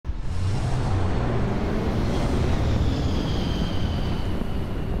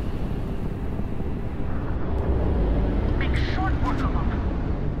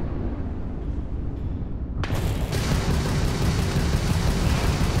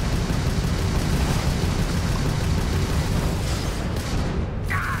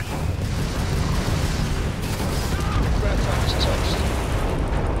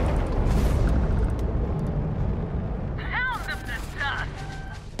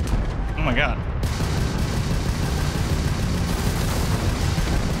Oh my god.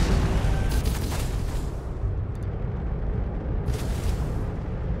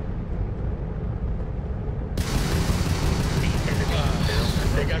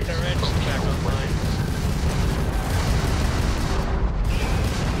 They got their engines back online.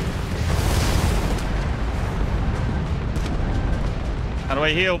 How do I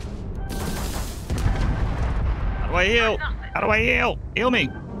heal? How do I heal? How do I heal? Heal me.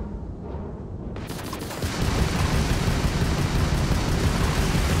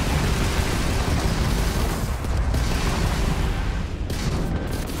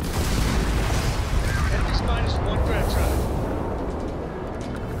 Enemies -1 grab time.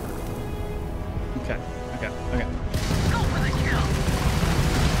 Okay. Go for the kill.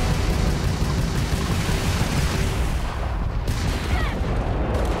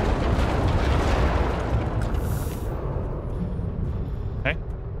 Okay.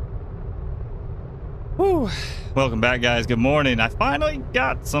 Whew. Welcome back, guys. Good morning. I finally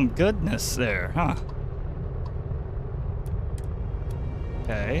got some goodness there, huh?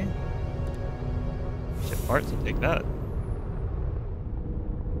 Okay. Ship parts, I'll take that.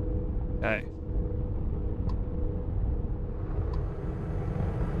 Okay.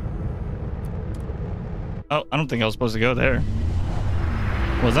 Oh, I don't think I was supposed to go there.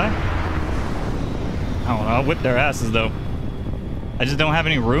 Was I? I don't know. I'll whip their asses, though. I just don't have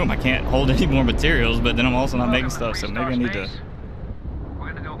any room. I can't hold any more materials, but then I'm also not making stuff, so maybe I need to...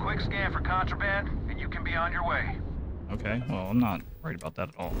 We're gonna do a quick scan for contraband, and you can be on your way. Okay, well, I'm not worried about that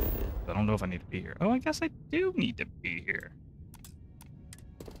at all. I don't know if I need to be here. Oh, I guess I do need to be here.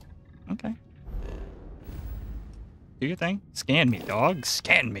 Okay. Do your thing. Scan me, dog.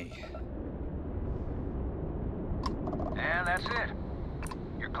 Scan me. And that's it.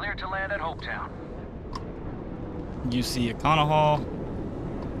 You're cleared to land at Hopetown. You see Econo Hall.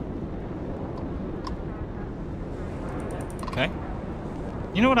 Okay.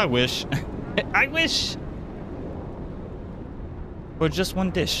 You know what I wish? I wish for just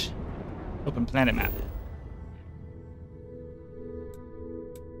one dish. Open planet map.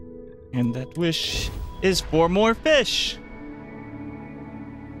 And that wish is for more fish.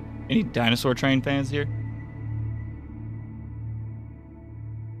 Any dinosaur train fans here?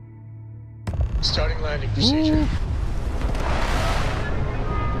 Starting landing procedure. Ooh.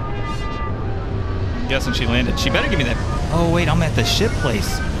 I'm guessing she landed. She better give me that. Oh wait, I'm at the ship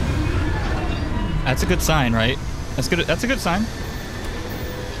place. That's a good sign, right? That's good. That's a good sign.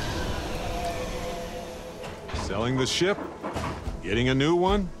 Selling the ship? Getting a new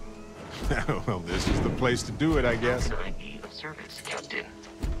one? Well, this is the place to do it, I guess. Service, Captain.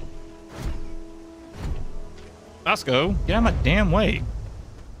 Let's go. Get out of my damn way.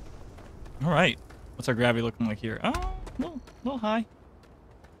 All right. What's our gravity looking like here? Oh, a little high.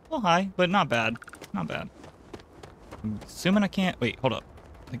 A little high, but not bad. Not bad. I'm assuming I can't... Wait, hold up.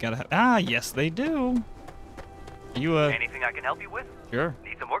 They gotta have... Ah, yes, they do. Are you, Anything I can help you with? Sure.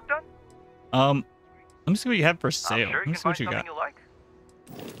 Need some work done? Let me see what you have for sale. I'm sure Let you me can see what find you something got. you like.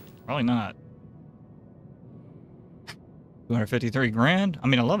 Probably not. 253 grand? I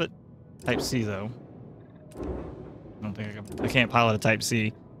mean, I love it. Type C, though. I don't think I can't pilot a Type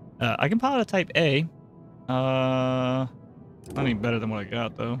C. I can pilot a Type A. Not any better than what I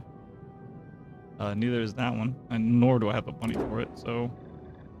got, though. Neither is that one. And nor do I have the money for it, so...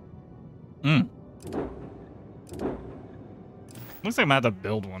 Looks like I'm gonna have to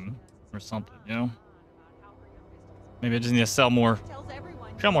build one or something, you know? Maybe I just need to sell more...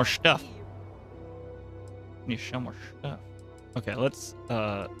 Sell more stuff. Need to sell more stuff. Okay, let's see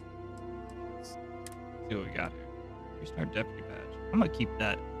what we got here. Restart deputy badge. I'm gonna keep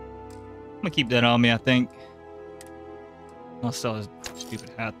that. I'm gonna keep that on me, I think. I'll sell this stupid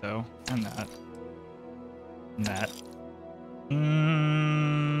hat though. And that. And that.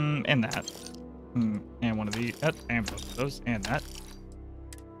 And that. And one of these. And both of those. And that.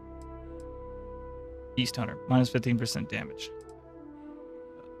 East Hunter. Minus 15% damage.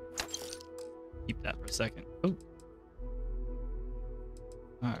 Keep that for a second. Ooh.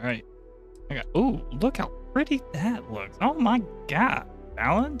 Alright. I got. Ooh, look how pretty that looks. Oh my god.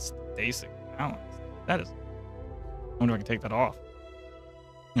 Balanced? Basic balance. That is. I wonder if I can take that off.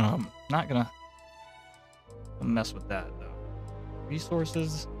 Not gonna mess with that though.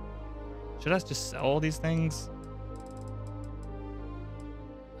 Resources. Should I just sell all these things?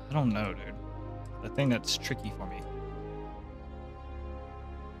 I don't know, dude. The thing that's tricky for me.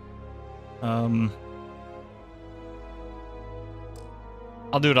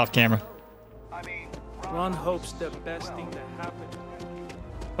 I'll do it off camera. Ron hopes the best thing to happen.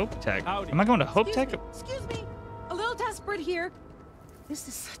 Hope Tech. Am I going to Hope Tech? Excuse me. A little desperate here. This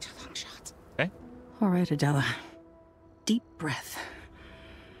is such a long shot. Okay. All right, Adela. Deep breath.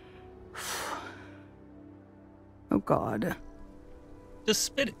 Oh, God. Just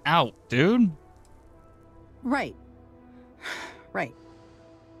spit it out, dude. Right. Right.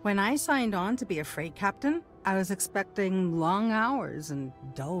 When I signed on to be a freight captain, I was expecting long hours and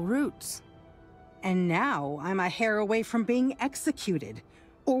dull routes. And now I'm a hair away from being executed.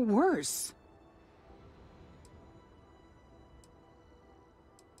 Or worse.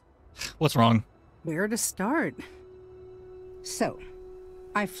 What's wrong? Where to start? So,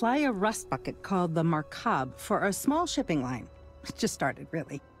 I fly a rust bucket called the Markab for a small shipping line. It just started,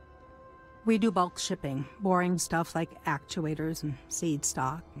 really. We do bulk shipping, boring stuff like actuators and seed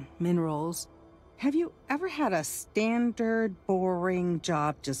stock and minerals. Have you ever had a standard, boring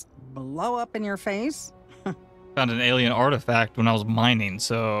job just blow up in your face? Found an alien artifact when I was mining,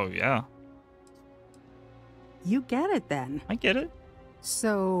 so yeah. You get it then. I get it.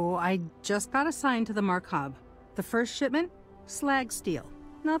 So, I just got assigned to the Markab. The first shipment? Slag steel.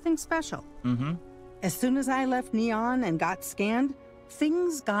 Nothing special. Mm-hmm. As soon as I left Neon and got scanned,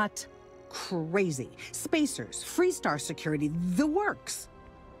 things got crazy. Spacers, Freestar security, the works.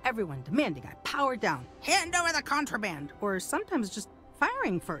 Everyone demanding I power down, hand over the contraband, or sometimes just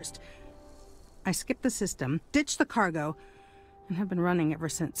firing first. I skipped the system, ditched the cargo, and have been running ever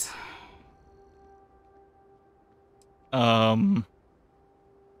since. What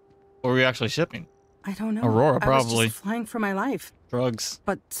were we actually shipping? I don't know. Aurora, I was probably. just flying for my life, Drugs.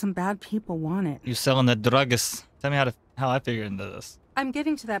 but some bad people want it. You selling the drugs. Tell me how I figured into this. I'm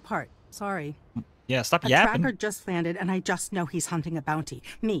getting to that part. Sorry. Yeah, stop A yapping. tracker just landed, and I just know he's hunting a bounty.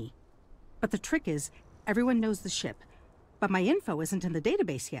 Me. But the trick is, everyone knows the ship. But my info isn't in the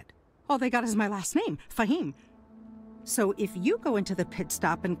database yet. All they got is my last name, Fahim. So if you go into the pit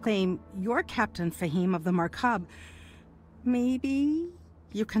stop and claim you're Captain Fahim of the Markab, maybe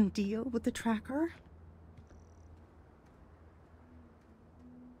you can deal with the tracker?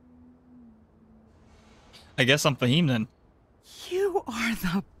 I guess I'm Fahim then. You are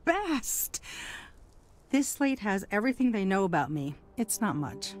the best! This slate has everything they know about me. It's not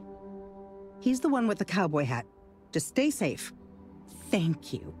much. He's the one with the cowboy hat. Just stay safe.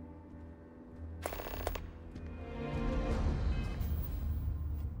 Thank you.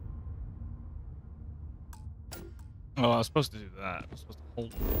 Oh, I was supposed to do that. I was supposed to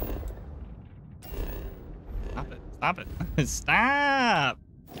hold it. Stop it. Stop it. Stop!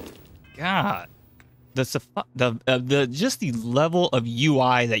 God. The just the level of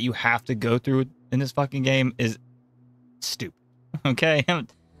UI that you have to go through in this fucking game is stupid. Okay?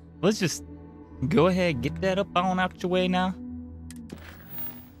 Let's just go ahead, get that up on out your way now.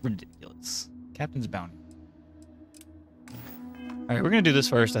 Ridiculous. Captain's Bounty. Alright, we're gonna do this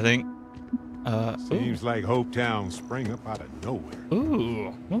first, I think. Seems like Hope Town sprang up out of nowhere.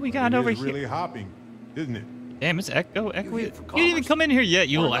 Ooh, what we got It over is here? really hopping, isn't it? Damn, it's Echo. Echo. You here for didn't even commerce? come in here yet,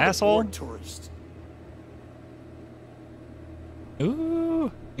 you Or little another asshole. bored tourist?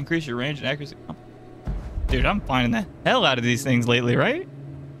 Ooh, increase your range and accuracy. Oh. Dude, I'm finding the hell out of these things lately, right?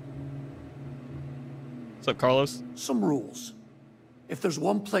 What's up, Carlos? Some rules. If there's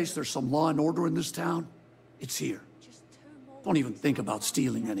one place there's some law and order in this town, it's here. Don't even think about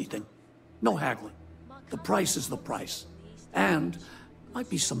stealing anything. No haggling. The price is the price. And might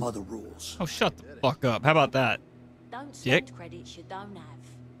be some other rules. Oh, shut the fuck up. How about that? Don't Dick. spend credits you don't have.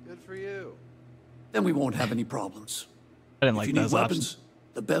 Good for you. Then we won't have any problems. I didn't If like you need those weapons, options.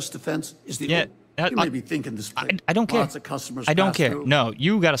 the best defense is the... Yeah, you may be thinking this place. I don't care. Lots of customers I don't pass care. through. No,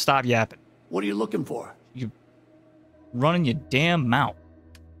 you gotta stop yapping. What are you looking for? You running your damn mouth.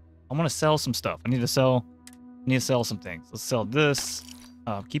 I want to sell some stuff. I need to sell some things. Let's sell this.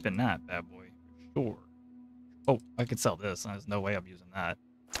 Keeping that bad boy. Sure. Oh, I could sell this. There's no way I'm using that.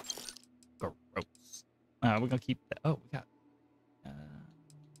 Gross. We're gonna keep that. Oh, we got. We'll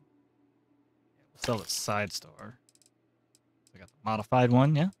sell the side star. I got the modified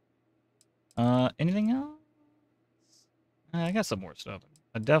one. Yeah. Anything else? I got some more stuff.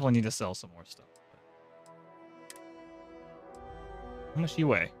 I definitely need to sell some more stuff. How much do you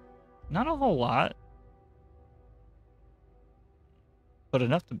weigh? Not a whole lot. But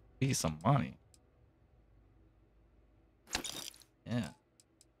enough to be some money. Yeah.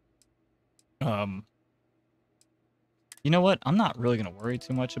 You know what? I'm not really gonna worry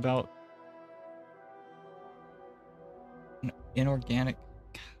too much about inorganic.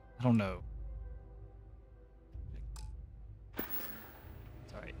 I don't know.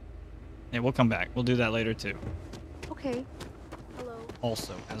 It's alright. Yeah, we'll come back. We'll do that later too. Okay. Hello.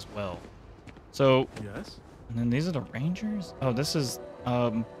 Also, as well. So, Yes? and then these are the Rangers? Oh, this is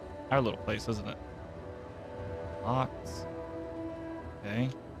our little place, isn't it? Locks. Okay.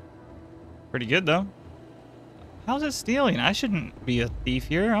 Pretty good, though. How's it stealing? I shouldn't be a thief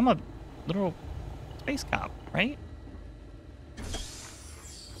here. I'm a literal space cop, right?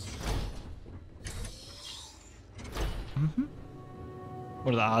 Mm-hmm.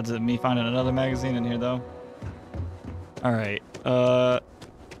 What are the odds of me finding another magazine in here, though? All right.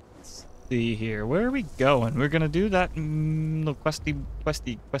 Let's see here. Where are we going? We're gonna do that little quest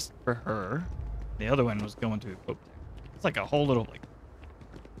for her. The other one was going to. Oh, it's like a whole little like.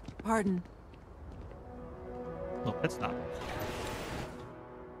 Pardon. Little pit stop.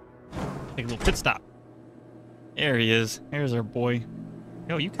 Take a little pit stop. There he is. Here's our boy.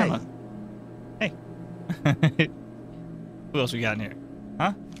 Yo, you kind of. Hey. Who else we got in here?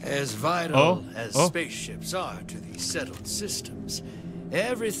 Huh? As vital as spaceships are to the settled systems,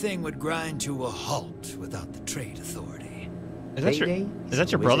 everything would grind to a halt without the Trade Authority. Is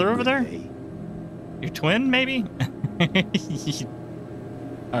that your brother over there? Your twin, maybe?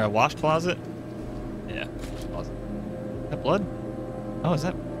 All right, wash closet. Yeah, closet. Is that blood? Oh, is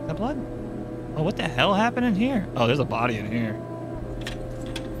that blood? Oh, what the hell happened in here? Oh, there's a body in here.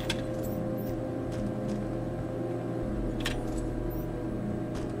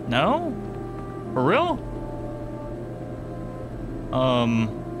 No? For real?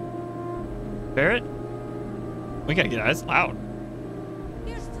 Barrett? We gotta get out. It's loud.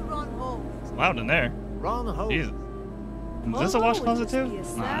 Here's the wrong hole. It's loud in there. Wrong hole. Jesus. Is this a wash closet too?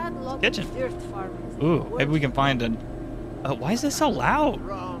 Nah, kitchen. Ooh, maybe we can find an. Why is this so loud?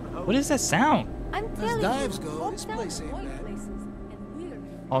 What is that sound? I'm telling you, dives go, this place ain't bad.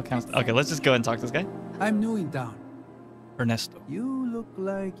 All kinds. Okay, let's just go ahead and talk to this guy. I'm new in town. Ernesto. You look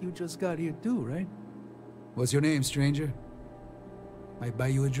like you just got here too, right? What's your name, stranger? Might buy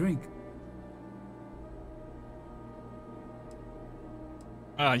you a drink.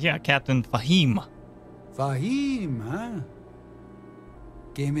 Yeah, Captain Fahim. Fahim, huh?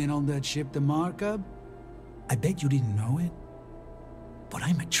 Came in on that ship, the Markup? I bet you didn't know it. But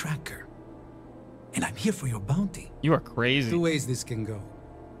I'm a tracker. And I'm here for your bounty. You are crazy. Two ways this can go.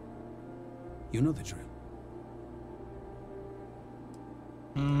 You know the drill.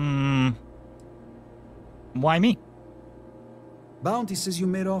 Why me? Bounty says you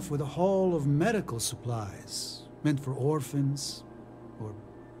made off with a haul of medical supplies. Meant for orphans. Or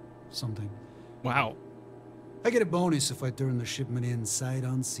something. Wow. I get a bonus if I turn the shipment in sight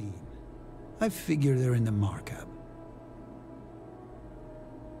unseen. I figure they're in the Markup.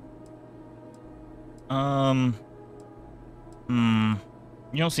 You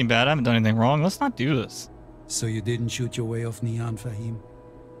don't seem bad. I haven't done anything wrong. Let's not do this. So you didn't shoot your way off Neon, Fahim?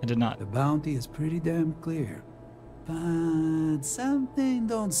 I did not. The bounty is pretty damn clear. But something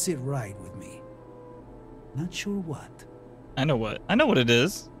don't sit right with me. Not sure what. I know what. I know what it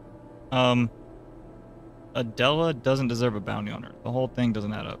is. Adela doesn't deserve a bounty on her. The whole thing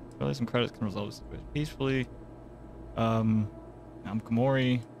doesn't add up. Really, some credits can resolve this peacefully. I'm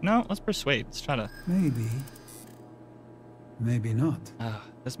Komori. No, let's persuade. Let's try to. Maybe. Maybe not.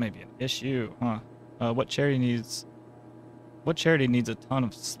 This may be an issue, huh? What charity needs a ton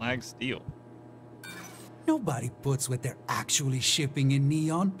of slag steel? Nobody puts what they're actually shipping in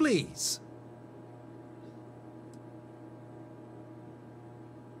Neon, please.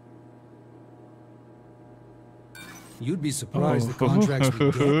 You'd be surprised the contracts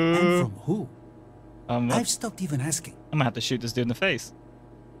we get, and from who. I've stopped even asking. I'm gonna have to shoot this dude in the face.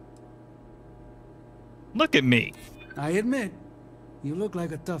 Look at me. I admit, you look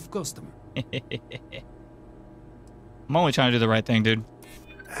like a tough customer. I'm only trying to do the right thing, dude.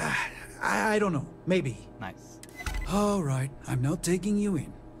 I don't know. Maybe. Nice. All right, I'm not taking you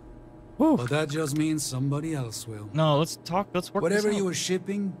in. Woo. But that just means somebody else will. No, let's talk. Let's work Whatever this out. you were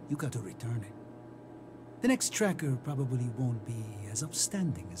shipping, you got to return it. The next tracker probably won't be as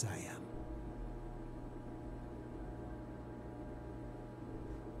upstanding as I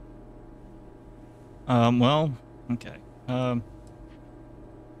am. Well, okay.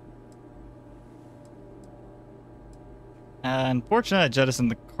 Unfortunately, I jettisoned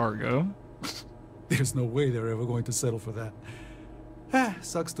the cargo. There's no way they're ever going to settle for that.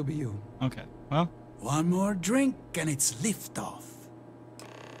 Sucks to be you. Okay, well. One more drink and it's liftoff.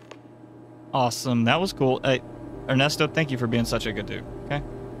 Awesome, that was cool. Hey, Ernesto, thank you for being such a good dude, okay?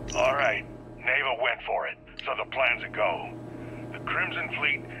 All right, Neva went for it, so the plan's a go. The Crimson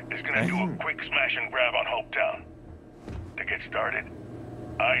Fleet is gonna do a quick smash and grab on Hopetown. To get started,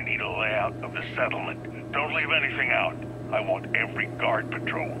 I need a layout of the settlement. Don't leave anything out. I want every guard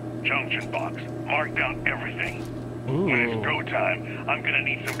patrol, junction box, mark down everything. Ooh. When it's go time, I'm gonna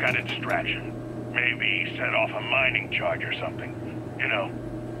need some kind of distraction. Maybe set off a mining charge or something. You know,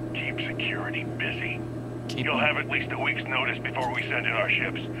 keep security busy. keep You'll them. have at least a week's notice before we send in our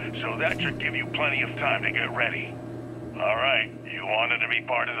ships, so that should give you plenty of time to get ready. All right, you wanted to be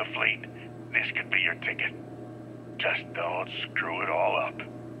part of the fleet. This could be your ticket. Just don't screw it all up.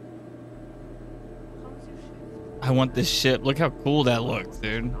 I want this ship. Look how cool that looks,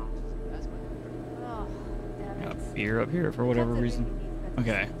 dude. Got beer up here for whatever reason.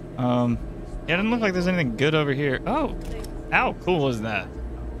 Okay. Yeah, it doesn't look like there's anything good over here. Oh, how cool is that?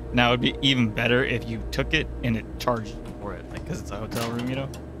 Now it'd be even better if you took it and it charged you for it, like because it's a hotel room, you know.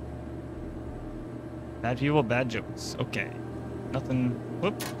 Bad people, bad jokes. Okay. Nothing.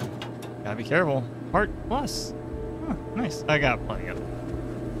 Whoop. Gotta be careful. Heart plus. Huh, nice. I got plenty of it.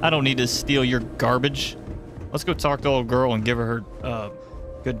 I don't need to steal your garbage. Let's go talk to old girl and give her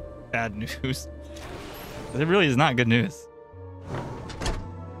good bad news. It really is not good news.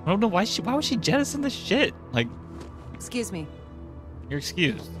 I don't know why would she jettison this shit? Like, Excuse me. you're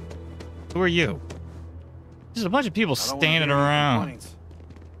excused. Who are you? There's a bunch of people standing around.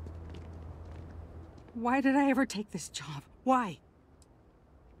 Why did I ever take this job? Why?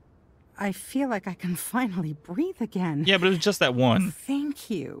 I feel like I can finally breathe again. Yeah, but it was just that one. Thank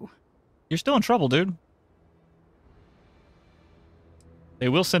you. You're still in trouble, dude. They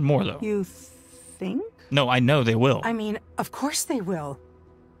will send more, though. You think? No, I know they will. I mean, of course they will.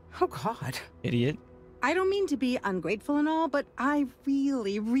 Oh, God. Idiot. I don't mean to be ungrateful and all, but I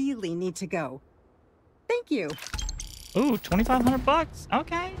really, really need to go. Thank you. Ooh, 2,500 bucks.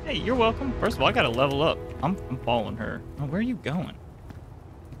 Okay. Hey, you're welcome. First of all, I gotta level up. I'm following her. Oh, where are you going?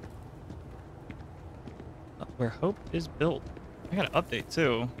 Where hope is built. I got an update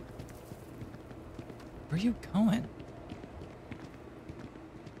too. Where are you going?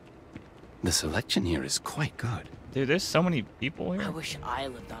 The selection here is quite good. Dude, there's so many people here. I wish I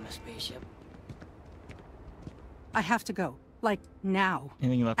lived on a spaceship. I have to go. Like, now.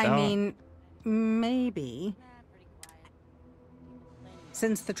 Anything you left out? I mean, maybe.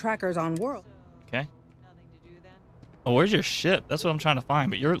 Since the tracker's on world. Okay. Oh, where's your ship? That's what I'm trying to find.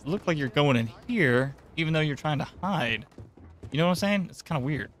 But you look like you're going in here, even though you're trying to hide. You know what I'm saying? It's kind of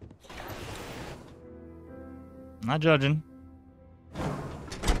weird. I'm not judging.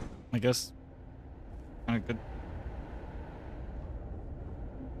 I guess. Kind of good.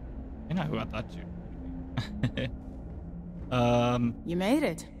 You're not who I thought you. You made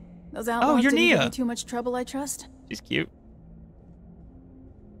it. Those outlaws you're didn't give Nia. you too much trouble, I trust. She's cute.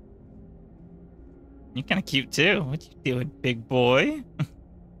 You're kind of cute too. What you doing, big boy?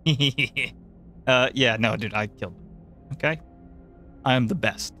 Yeah, no, dude, I killed him. Okay? I am the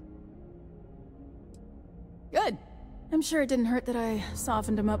best. Good. I'm sure it didn't hurt that I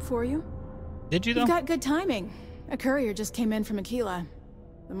softened him up for you. Did you, though? You've got good timing. A courier just came in from Aquila.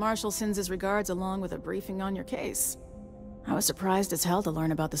 The Marshal sends his regards along with a briefing on your case. I was surprised as hell to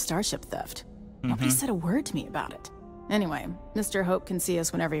learn about the starship theft. Nobody said a word to me about it. Anyway, Mr. Hope can see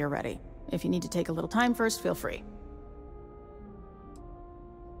us whenever you're ready. If you need to take a little time first, feel free.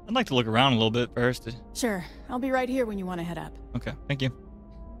 I'd like to look around a little bit first. Sure. I'll be right here when you want to head up. Okay, thank you.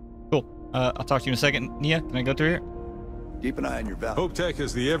 Cool. I'll talk to you in a second. Nia, can I go through here? Keep an eye on your valve. Hope Tech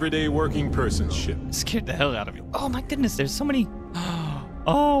is the everyday working person ship. Scared the hell out of me. Oh my goodness, there's so many.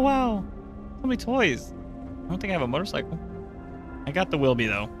 Oh wow, so many toys. I don't think I have a motorcycle. I got the Wilby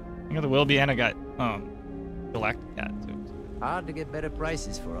though. I got the Wilby and I got Galactic Cat too. Hard to get better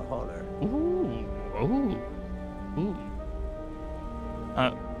prices for a hauler. Ooh, ooh, ooh.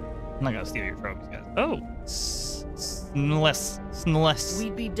 I'm not gonna steal your trophies, guys. Oh, Snless.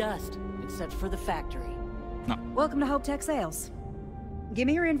 We'd be dust, except for the factory. No. Welcome to Hope Tech Sales. Give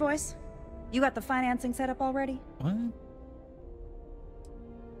me your invoice. You got the financing set up already? What?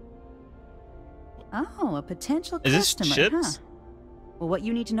 Oh, a potential Is this customer, ships? huh? Well, what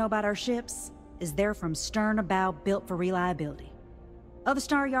you need to know about our ships is they're from stern to bow, built for reliability. Other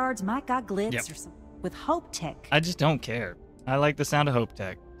star yards might got glitz Yep. or something. With Hope Tech, I just don't care. I like the sound of Hope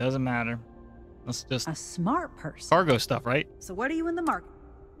Tech. Doesn't matter. Let's just a smart person. cargo stuff, right? So what are you in the market?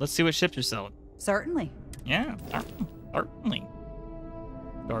 Let's see what ships you're selling. Certainly. Yeah, certainly.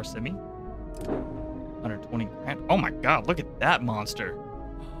 Star Simi. 120 grand. Oh my god, look at that monster.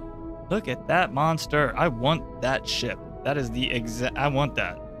 Look at that monster. I want that ship. That is the exact. I want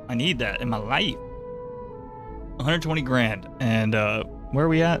that. I need that in my life. 120 grand. And where are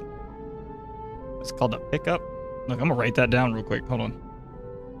we at? It's called a pickup. Look, I'm gonna write that down real quick. Hold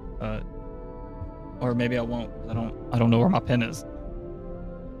on. Or maybe I won't. I don't know where my pen is.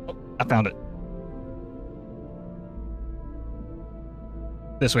 Oh, I found it.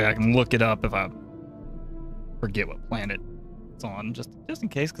 This way I can look it up if I forget what planet it's on, just in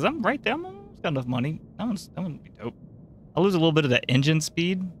case, because I'm right there. I'm almost got enough money. That one would be dope. I'll lose a little bit of that engine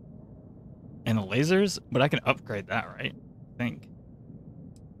speed. And the lasers, but I can upgrade that, right? I think.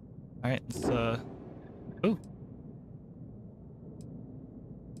 All right, let's ooh.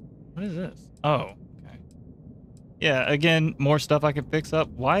 What is this? Oh, okay. Yeah, again, more stuff I can fix up.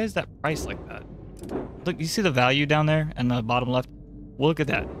 Why is that price like that? Look, you see the value down there in the bottom left? Well, look at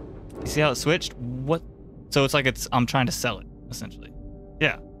that. You see how it switched? What? So it's like I'm trying to sell it, essentially.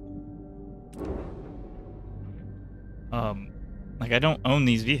 Yeah. Like I don't own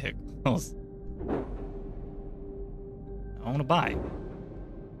these vehicles. I want to buy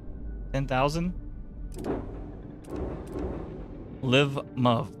 10,000. Live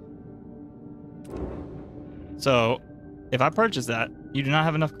Muv. So, if I purchase that, you do not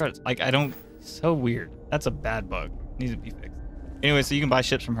have enough credits. Like I don't. So weird. That's a bad bug. Needs to be fixed. Anyway, so you can buy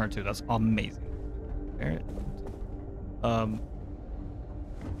ships from her too. That's amazing. Barrett.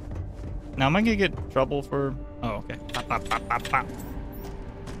 Now am I gonna get trouble for? Oh, okay. Pop, pop, pop, pop, pop.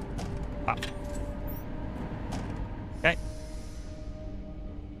 Pop. Okay.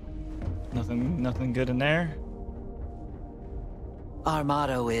 Nothing good in there. Our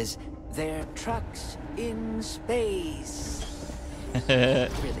motto is, "They're trucks in space." Really?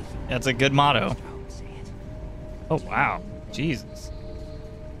 That's a good motto. Oh wow, Jesus.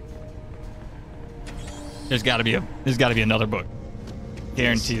 There's got to be another book.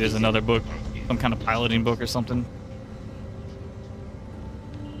 Guarantee there's another book, some kind of piloting book or something.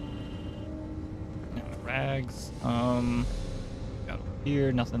 Rags. Got over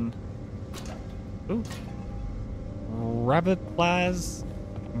here, nothing. Ooh. Rabbit Plaz.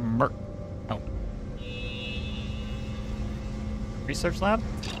 Merc. Oh. Research lab?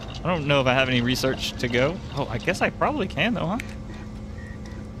 I don't know if I have any research to go. Oh, I guess I probably can though, huh?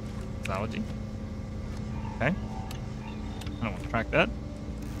 Zoology. Okay. I don't want to track that.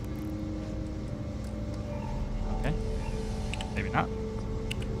 Okay. Maybe not.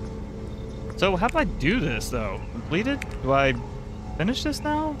 So how do I do this though? Completed? Do I finish this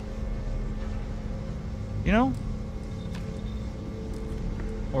now? You know?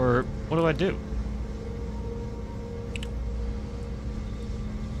 Or what do I do?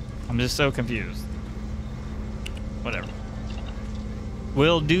 I'm just so confused. Whatever.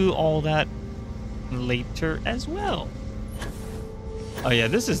 We'll do all that later as well. Oh yeah,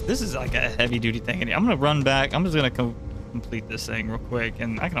 this is like a heavy duty thing. I'm gonna run back. I'm just gonna complete this thing real quick,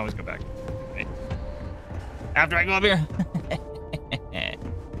 and I can always go back. Right. After I go up here.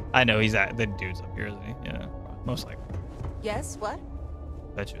 I know he's at the dude's up here, isn't he? Yeah, most likely. Yes, what?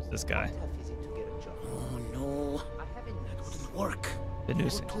 Bet you it's this guy. Oh no. That wouldn't work.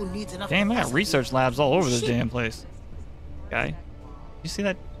 Damn, I got research labs all over this damn place. Guy, you see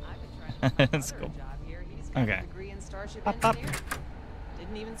that? That's cool. Okay. Pop, pop.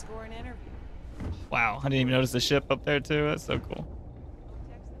 Didn't even score an interview. Wow, I didn't even notice the ship up there too. That's so cool.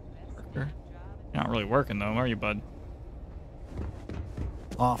 Worker. You're not really working though, are you, bud?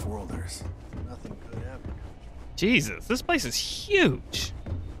 Off-worlders. Nothing good ever. Jesus, this place is huge.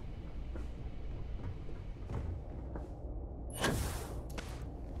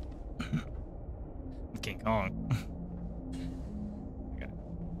 King Kong. Okay.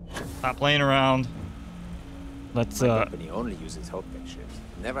 Stop playing around. Let's My company only uses Hoptech ships.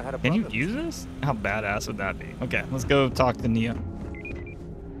 Never had a Can problem. you use this? How badass would that be? Okay, let's go talk to Nia.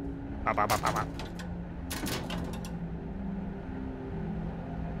 Bop, bop, bop, bop, bop.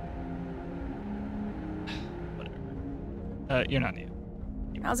 Whatever. You're not Nia.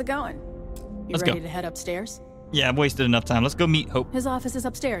 How's it going? You Let's ready go. to head upstairs? Yeah, I've wasted enough time. Let's go meet Hope. His office is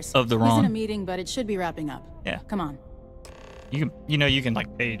upstairs. Of the He's in a Ron. meeting, but it should be wrapping up. Yeah. Come on. You can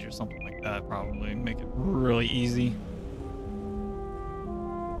like page or something like that probably make it really easy.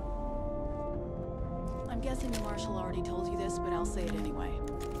 I'm guessing the Marshal already told you this, but I'll say it anyway.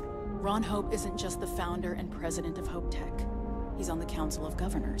 Ron Hope isn't just the founder and president of Hope Tech. He's on the Council of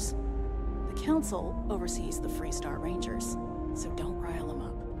Governors. The Council oversees the Freestar Rangers, so don't rile him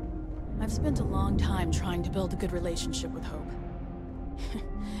up. I've spent a long time trying to build a good relationship with Hope.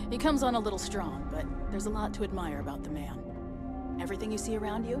 He comes on a little strong, but there's a lot to admire about the man. Everything you see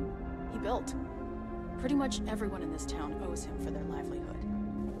around you, he built. Pretty much everyone in this town owes him for their livelihood.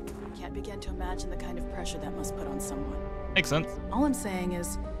 Can't begin to imagine the kind of pressure that must put on someone. Makes sense. All I'm saying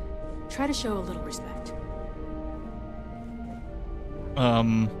is, try to show a little respect.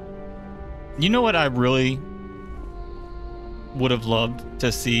 You know what I really would have loved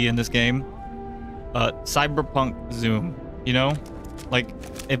to see in this game? Cyberpunk zoom, you know? Like,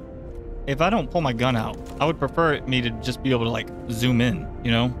 if I don't pull my gun out, I would prefer me to just be able to, like, zoom in,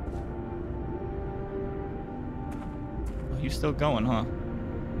 you know? Oh, you still going, huh?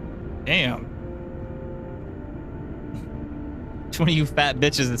 Damn. Which one of you fat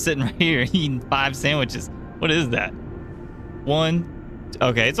bitches is sitting right here eating 5 sandwiches? What is that? 1.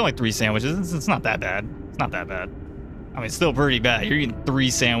 Okay, it's only 3 sandwiches. It's not that bad. It's not that bad. I mean, it's still pretty bad. You're eating 3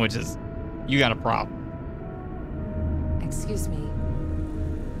 sandwiches. You got a problem. Excuse me.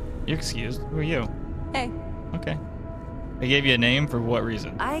 You're excused. Who are you? Hey. Okay. They gave you a name for what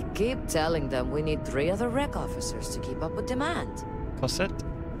reason? I keep telling them we need 3 other rec officers to keep up with demand. Cosette?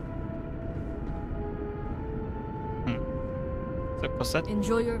 Is it Cosette?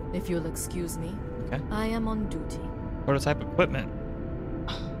 Enjoy your... If you'll excuse me. Okay. I am on duty. Prototype equipment.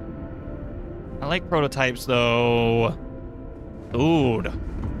 I like prototypes, though. Dude.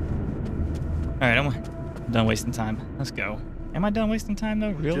 Alright, I'm done wasting time. Let's go. Am I done wasting time, though?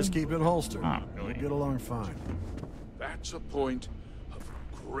 Really? Just keep it holstered. Oh, really? You'll get along fine. That's a point of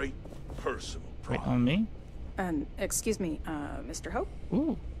great personal pride. Wait, on me? Excuse me, Mr. Hope?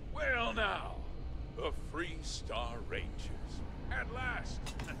 Ooh. Well now, the Free Star Rangers. At last.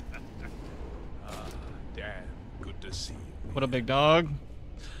 Damn, good to see you. What a big dog.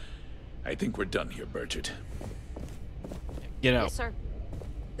 I think we're done here, Burchett. Get out. Yes, sir.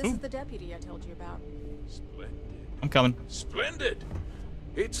 This is the deputy I told you about. Splendid. I'm coming. Splendid.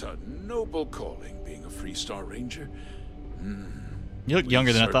 It's a noble calling, being a Free Star Ranger. You look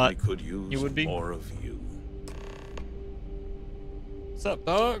younger than I thought could use you would be. More of you. What's up,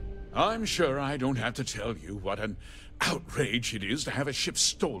 dog? I'm sure I don't have to tell you what an outrage it is to have a ship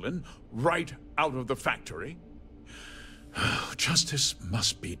stolen right out of the factory. Justice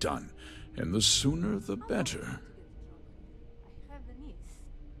must be done, and the sooner the better.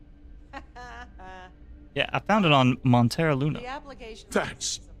 Yeah, I found it on Montera Luna.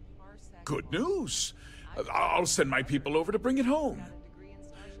 That's good news. I'll send my people over to bring it home.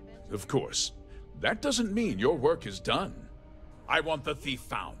 Of course, that doesn't mean your work is done. I want the thief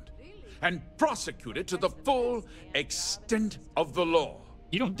found and prosecuted to the full extent of the law.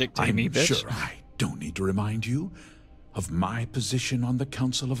 You don't dictate me, bitch. I'm sure I don't need to remind you of my position on the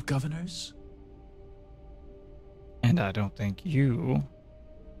Council of Governors. And I don't think you...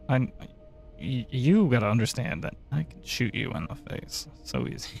 You gotta understand that I can shoot you in the face. So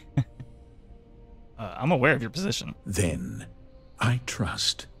easy. I'm aware of your position. Then, I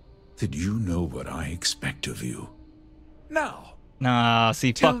trust that you know what I expect of you. Now, nah,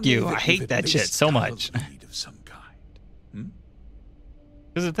 see, fuck you. I hate that shit so much. Because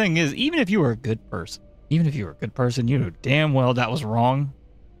the thing is, even if you were a good person, you knew damn well that was wrong.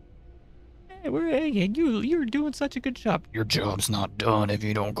 Hey, you're doing such a good job. Your job's not done if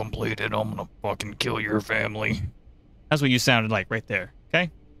you don't complete it. I'm gonna fucking kill your family. That's what you sounded like right there,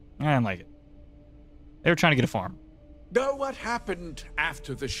 okay? I didn't like it. They were trying to get a farm. Though what happened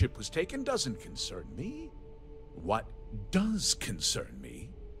after the ship was taken doesn't concern me. What does concern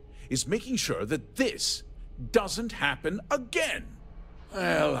me is making sure that this doesn't happen again.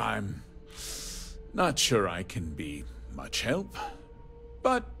 Well, I'm not sure I can be much help,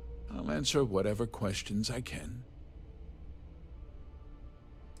 but I'll answer whatever questions I can.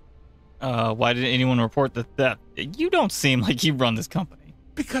 Why didn't anyone report the theft? You don't seem like you run this company.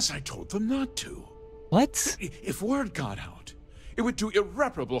 Because I told them not to. What? If word got out, it would do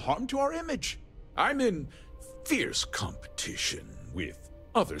irreparable harm to our image. I'm in fierce competition with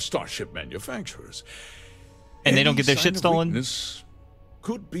other starship manufacturers. And they don't get their shit stolen? This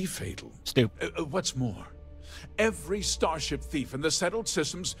could be fatal. Stupid. What's more, every starship thief in the settled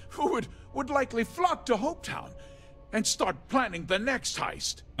systems would likely flock to Hopetown and start planning the next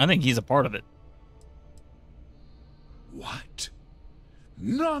heist. I think he's a part of it. What?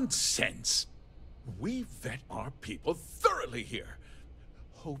 Nonsense. We vet our people thoroughly here.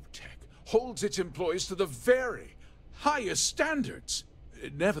 HopeTech holds its employees to the very highest standards.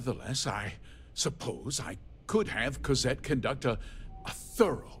 Nevertheless, I suppose I could have Cosette conduct a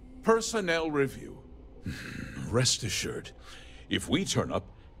thorough personnel review. Rest assured, if we turn up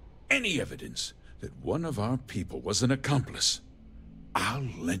any evidence that one of our people was an accomplice, I'll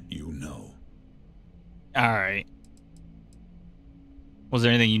let you know. All right. Was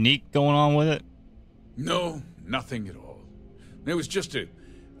there anything unique going on with it? No, nothing at all. It was just a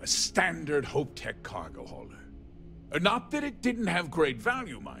standard HopeTech cargo hauler. Not that it didn't have great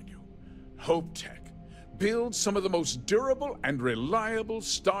value, mind you. HopeTech builds some of the most durable and reliable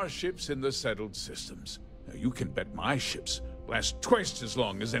starships in the settled systems. Now, you can bet my ships last twice as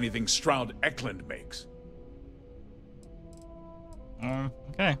long as anything Stroud Eklund makes.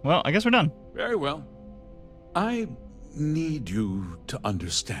 Okay, well, I guess we're done. Very well. I need you to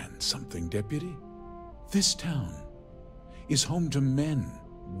understand something, Deputy. This town is home to men,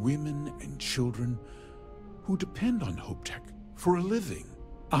 women, and children who depend on HopeTech for a living.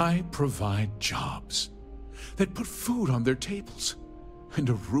 I provide jobs that put food on their tables and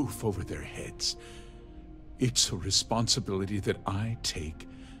a roof over their heads. It's a responsibility that I take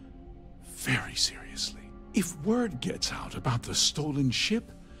very seriously. If word gets out about the stolen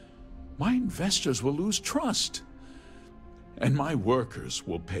ship, my investors will lose trust, and my workers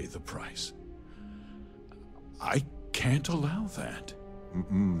will pay the price. I can't allow that.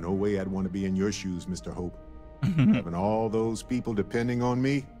 No way I'd want to be in your shoes, Mr. Hope. Having all those people depending on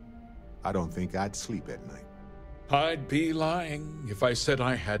me, I don't think I'd sleep at night. I'd be lying if I said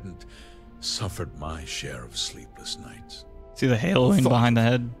I hadn't suffered my share of sleepless nights. See the haloing behind the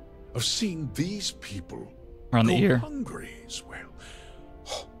head? Of seeing these people around the ear. Hungry as well.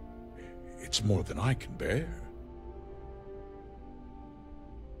 Oh, it's more than I can bear.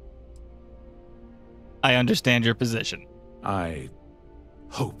 I understand your position. I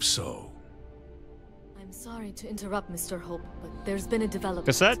hope so. I'm sorry to interrupt, Mr. Hope, but there's been a development.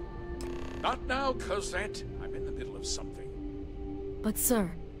 Cassette? Not now, Cosette. I'm in the middle of something. But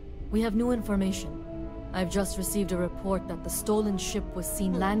sir, we have new information. I've just received a report that the stolen ship was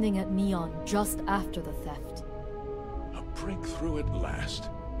seen landing at Neon just after the theft. A breakthrough at last.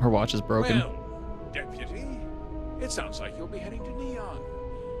 Her watch is broken. Well, Deputy, it sounds like you'll be heading to Neon,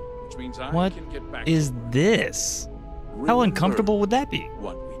 which means I What can get back is to work. this? How uncomfortable would that be?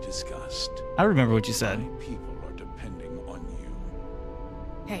 What we discussed. I remember what you said. My people are depending on you.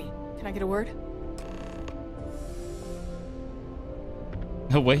 Hey, can I get a word?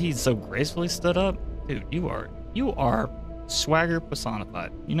 The way he so gracefully stood up, dude, you are swagger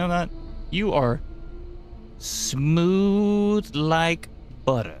personified. You know that? You are smooth like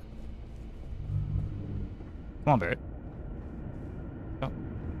butter. Come on, Barrett. Go.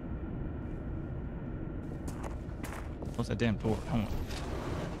 Close that damn door. Come on.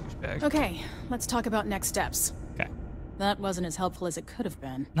 Douchebag. Okay, let's talk about next steps. Okay. That wasn't as helpful as it could have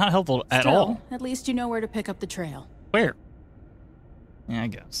been. Not helpful at Still, all. At least you know where to pick up the trail. Where? Yeah, I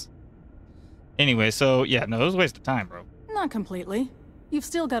guess. Anyway, so yeah, no, it was a waste of time, bro. Not completely. You've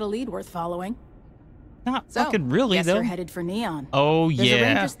still got a lead worth following. Not So, fucking really, guess though. you're headed for Neon. Oh, There's a yeah.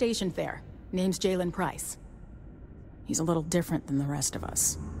 ranger stationed there. Name's Jalen Price. He's a little different than the rest of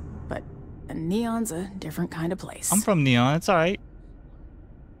us. But Neon's a different kind of place. I'm from Neon. It's all right.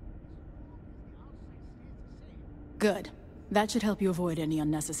 Good. That should help you avoid any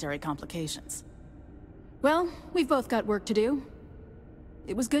unnecessary complications. Well, we've both got work to do.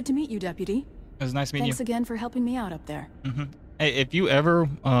 It was good to meet you, Deputy. It was nice meeting Thanks you. again for helping me out up there. Mm-hmm. Hey, if you ever,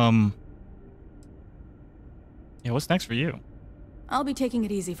 yeah, what's next for you? I'll be taking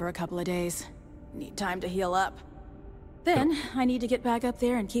it easy for a couple of days. Need time to heal up. Then, I need to get back up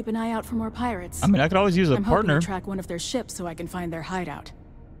there and keep an eye out for more pirates. I mean, I could always use a I'm partner. hoping to track one of their ships so I can find their hideout.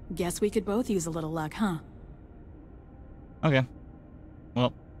 Guess we could both use a little luck, huh? Okay.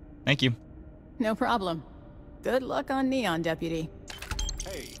 Well, thank you. No problem. Good luck on Neon, Deputy.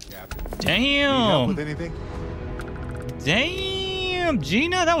 Hey, Captain. Damn. Need help with anything? Damn,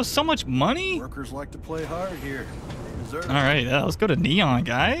 Gina, that was so much money. Workers like to play hard here. They deserve All right, let's go to Neon,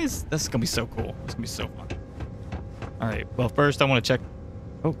 guys. This is gonna be so cool. This is gonna be so fun. All right. Well, first I want to check.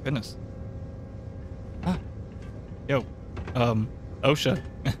 Oh goodness. Ah. Yo. OSHA.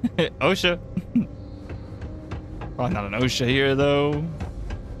 OSHA. Probably not an OSHA here though. All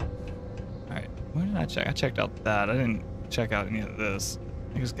right. Where did I check? I checked out that. I didn't check out any of this.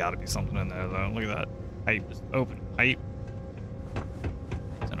 I think there's got to be something in there though. Look at that. Pipe. Just open pipe.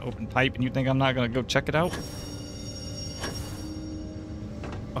 It's an open pipe, and you think I'm not gonna go check it out?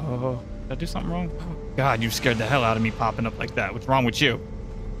 Oh, did I do something wrong? God, you scared the hell out of me popping up like that. What's wrong with you?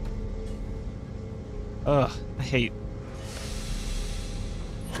 Ugh, I hate.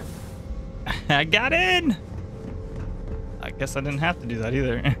 I got in! I guess I didn't have to do that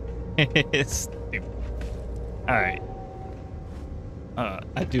either. It's stupid. Alright.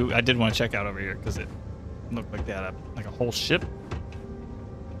 I did want to check out over here because it looked like they had like a whole ship.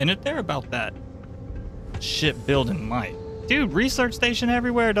 And if they're about that shipbuilding light. Dude, research station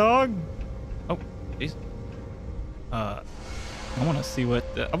everywhere, dog. Oh, jeez. I want to see what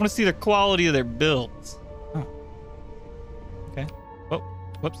I want to see the quality of their builds. Oh. Okay. Oh,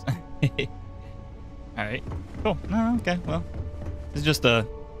 whoops. All right. Cool. No, okay. Well, it's just a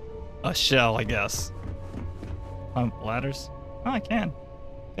shell, I guess. Pump ladders. Oh, I can.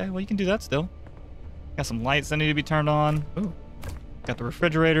 Okay. Well, you can do that still. Got some lights that need to be turned on. Ooh. Got the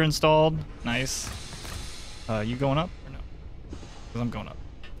refrigerator installed. Nice. You going up or no? Because I'm going up.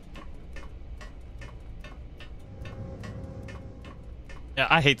 Yeah,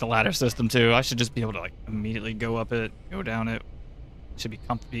 I hate the ladder system too. I should just be able to like immediately go up it, go down it. It should be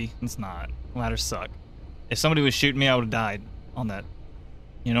comfy. It's not. Ladders suck. If somebody was shooting me, I would have died on that.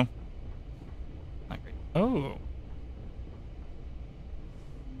 You know? Not great. Oh.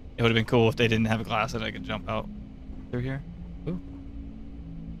 It would have been cool if they didn't have a glass that I could jump out through here. Ooh.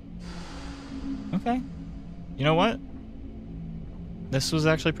 Okay. You know what? This was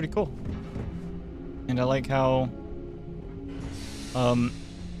actually pretty cool. And I like how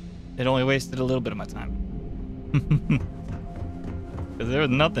it only wasted a little bit of my time. Because there was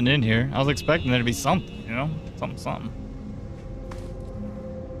nothing in here. I was expecting there to be something, you know? Something.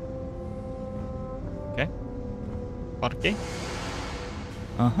 Okay. Okay.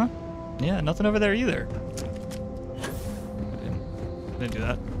 Uh-huh. Yeah, nothing over there either. Didn't do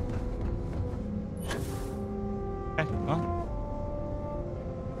that. Okay, well.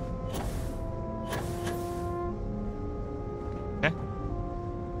 Okay.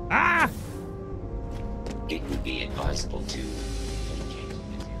 Ah! It would be advisable to...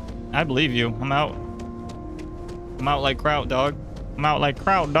 I believe you. I'm out. I'm out like Kraut, dog. I'm out like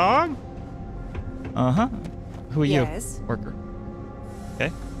Kraut, dog. Uh-huh. Who are you? Yes. Worker.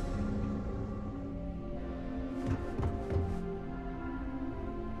 Okay.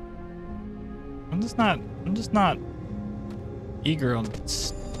 I'm just not eager on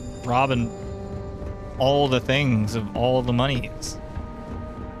robbing all the things of all the monies.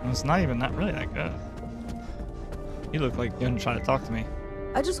 It's not even really that good. You look like you're gonna try to talk to me.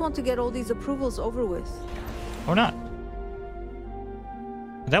 I just want to get all these approvals over with. Or not.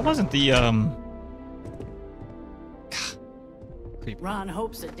 That wasn't the Ron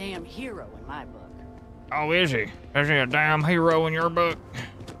Hope's a damn hero in my book. Oh, is he? Is he a damn hero in your book?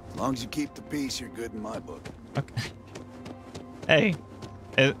 As long as you keep the peace, you're good in my book. Okay. Hey,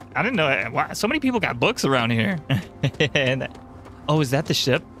 I didn't know why so many people got books around here. And oh, is that the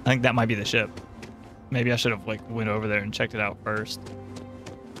ship? I think that might be the ship. Maybe I should have like went over there and checked it out first.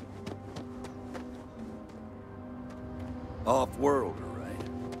 Off-worlder, right?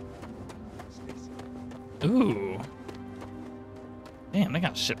 Ooh. Damn, they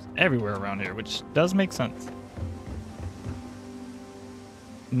got ships everywhere around here, which does make sense.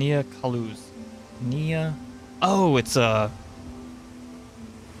 Nia Kaluz. Nia. Oh, it's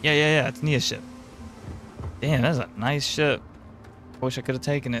Yeah, it's Nia's ship. Damn, that's a nice ship. I wish I could have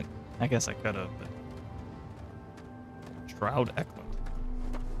taken it. I guess I could have, but Shroud Echo.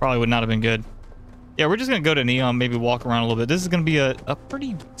 Probably would not have been good. Yeah, we're just gonna go to Neon, maybe walk around a little bit. This is gonna be a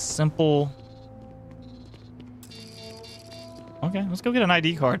pretty simple. Okay, let's go get an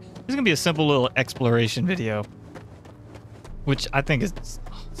ID card. This is gonna be a simple little exploration video, which I think is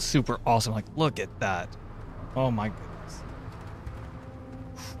super awesome. Like, look at that. Oh my goodness.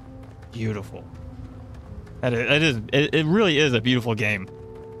 Beautiful. It really is a beautiful game.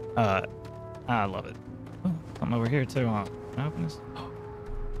 I love it. Oh, something over here too. Can I open this?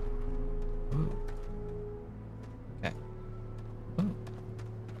 Ooh. Okay. Ooh.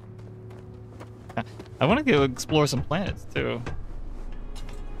 I want to go explore some planets too.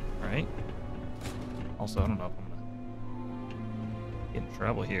 Right? Also, I don't know if I'm gonna get in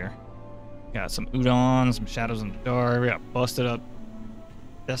trouble here. Got some udon, some shadows in the dark. We got busted up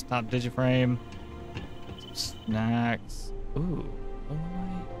desktop digiframe. Some snacks. Ooh.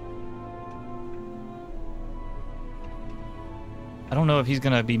 I don't know if he's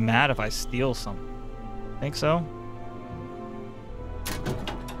gonna be mad if I steal something. Think so? Because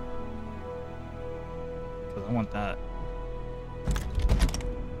I want that.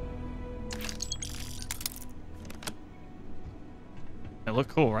 It looked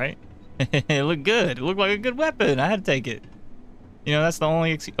cool, right? It looked good. It looked like a good weapon. I had to take it. You know, that's the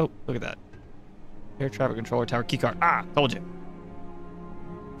only... Oh, look at that. Air traffic controller tower keycard. Ah, told you.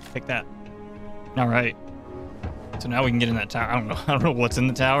 Take that. All right. So now we can get in that tower. I don't know what's in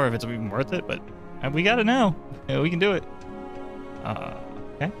the tower, if it's even worth it, but we got it now. Yeah, we can do it.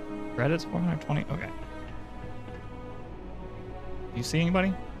 Okay. Credits 420. Okay. You see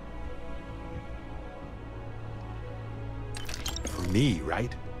anybody? For me,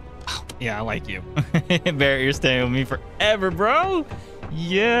 right? Oh, yeah, I like you. Barrett, you're staying with me forever, bro.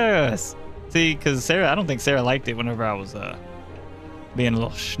 Yes. See, because I don't think Sarah liked it whenever I was being a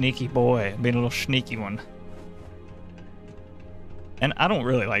little sneaky boy, being a little sneaky one. And I don't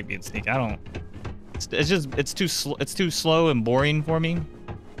really like being sneaky. It's too slow and boring for me.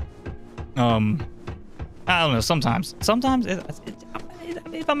 I don't know. Sometimes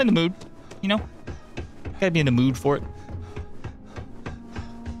if I'm in the mood, you know, gotta be in the mood for it.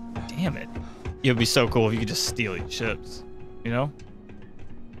 Damn it! It would be so cool if you could just steal these ships, you know.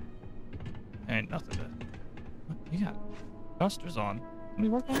 Ain't nothing to. You got thrusters on. Somebody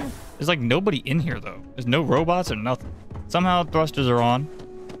work on it? There's like nobody in here though. There's no robots or nothing. Somehow thrusters are on.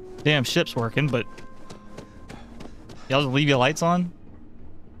 Damn ship's working, but y'all just leave your lights on?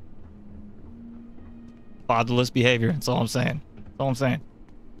 fatherless behavior. That's all I'm saying. That's all I'm saying.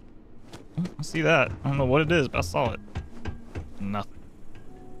 Oh, I see that. I don't know what it is, but I saw it. Nothing.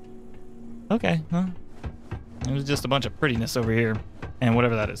 Okay, well, it was just a bunch of prettiness over here, and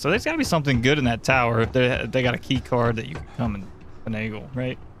whatever that is. So there's got to be something good in that tower if they got a key card that you can come and finagle,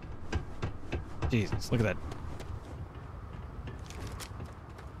 right? Jesus, look at that.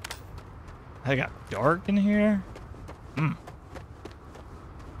 I got dark in here.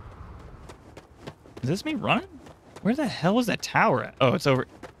 Is this me running? Where the hell is that tower at? Oh, it's over.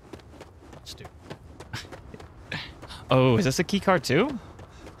 Stupid. Oh, is this a key card too?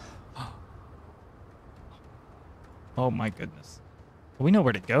 Oh my goodness. We know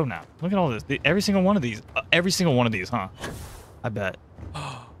where to go now. Look at all this. Every single one of these. Every single one of these, huh? I bet.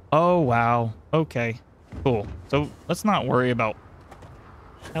 Oh, wow. Okay. Cool. So let's not worry about...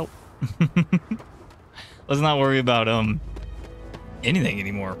 Help. Let's not worry about anything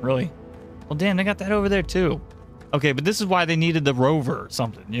anymore, really. Well, damn, they got that over there too. Okay, but this is why they needed the rover or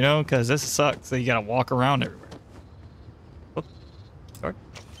something, you know? Because this sucks. So you got to walk around everywhere. Oops. Sorry.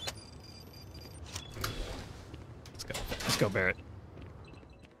 Let's go. Let's go, Barrett.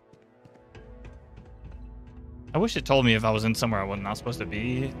 I wish it told me if I was in somewhere I was not supposed to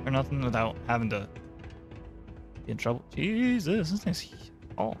be or nothing without having to get in trouble. Jesus, this thing's...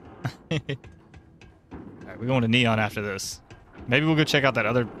 Oh. Alright, we're going to Neon after this. Maybe we'll go check out that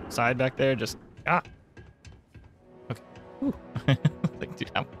other side back there. Just... Ah! Okay. Like,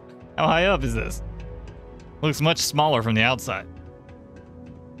 dude, how high up is this? Looks much smaller from the outside.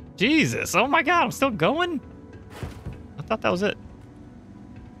 Jesus! Oh my god, I'm still going? I thought that was it.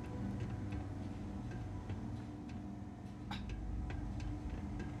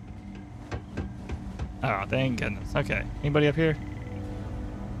 Oh, thank goodness. Okay. Anybody up here?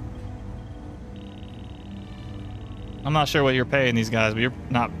 I'm not sure what you're paying these guys, but you're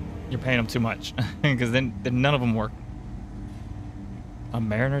paying them too much. Because then none of them work. A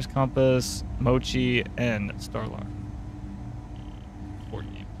Mariner's Compass, Mochi, and Starlar. Board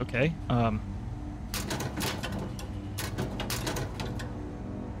game. Okay.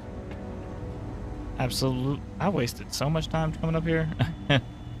 Absolute. I wasted so much time coming up here.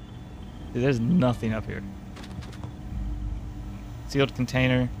 Dude, there's nothing up here. Sealed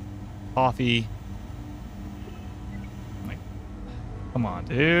container, coffee. Like, come on,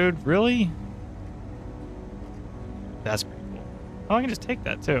 dude. Really? That's pretty cool. Oh, I can just take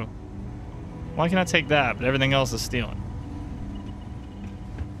that too. Why can't I take that, but everything else is stealing?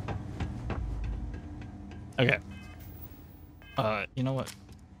 Okay. You know what?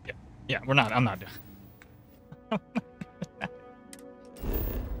 Yeah, I'm not doing.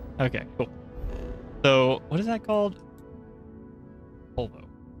 Okay, cool. So, what is that called? Polvo.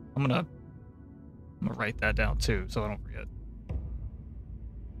 I'm gonna write that down too, so I don't forget.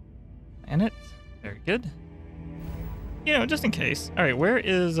 And it. Very good. You know, just in case. All right, where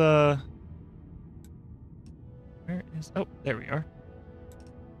is oh, there we are.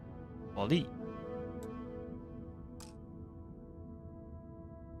 Wally.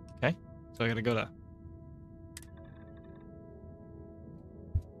 Okay, so I gotta go to.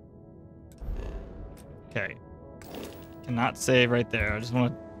 Okay. Cannot save right there. I just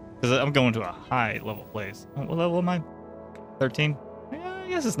want to... Because I'm going to a high level place. Oh, what level am I? 13? Yeah, I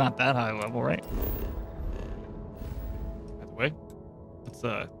guess it's not that high level, right? By the way. Let's,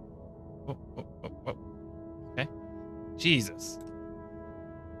 whoa. Okay. Jesus.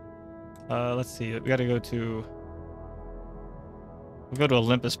 Let's see. We gotta go to... We'll go to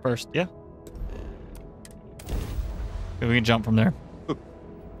Olympus first. Yeah. Okay, we can jump from there.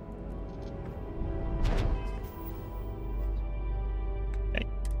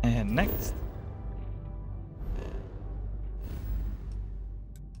 And next.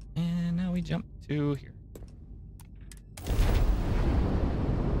 And now we jump to here.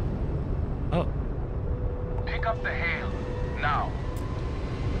 Oh. Pick up the hail. Now.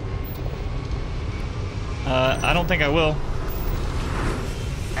 I don't think I will.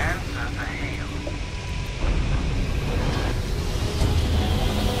 Answer the hail.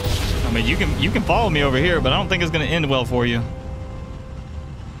 I mean, you can follow me over here, but I don't think it's gonna end well for you.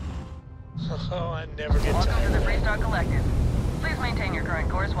 Oh, I never get Welcome tired. to the Freestar Collective. Please maintain your current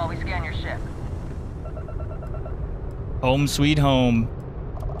course while we scan your ship. Home sweet home.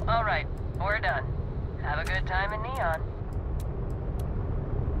 All right, we're done. Have a good time in Neon.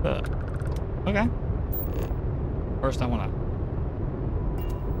 Okay. First, I wanna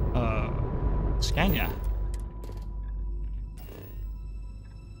scan ya.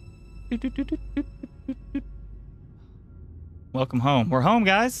 Welcome home. We're home,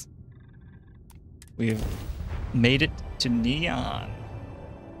 guys. We've made it to Neon.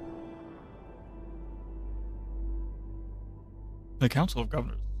 The Council of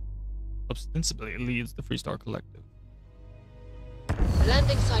Governors ostensibly leads the Freestar Collective.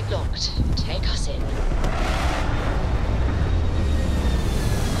 Landing site locked. Take us in.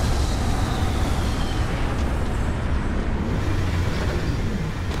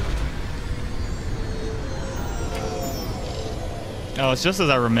 Oh, it's just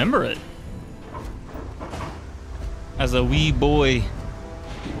as I remember it. As a wee boy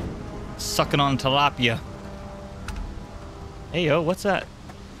sucking on tilapia. Hey, yo, what's that?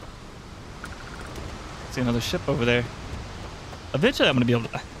 See another ship over there. Eventually, I'm going to be able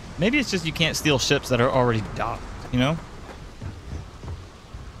to... Maybe it's just you can't steal ships that are already docked, you know?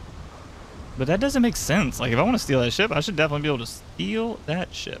 But that doesn't make sense. Like, if I want to steal that ship, I should definitely be able to steal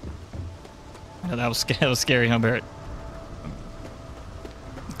that ship. No, that was scary, huh, Barrett?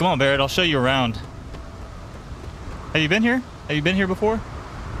 Come on, Barrett. I'll show you around. Have you been here? Have you been here before?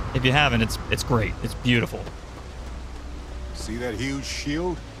 If you haven't, it's great. It's beautiful. See that huge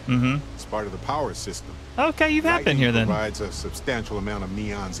shield? Mm-hmm. It's part of the power system. Okay, you have been here then. Provides a substantial amount of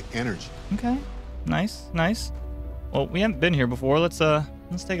Neon's energy. Okay, nice, nice. Well, we haven't been here before. Let's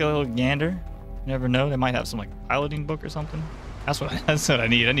take a little gander. You never know, they might have some like piloting book or something. That's what I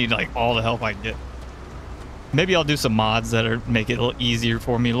need. I need like all the help I can get. Maybe I'll do some mods that are make it a little easier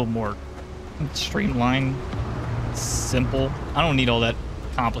for me, a little more streamlined, simple. I don't need all that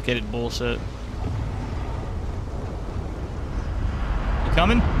complicated bullshit. You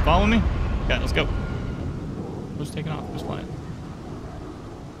coming? Follow me? Okay, let's go. Who's taking off? Who's flying?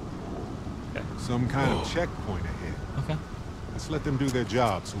 Okay. Some kind of checkpoint ahead. Okay. Let's let them do their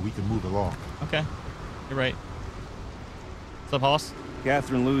job so we can move along. Okay. You're right. What's up, Hoss?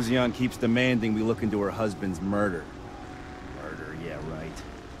 Catherine Luzion keeps demanding we look into her husband's murder. Murder, yeah, right.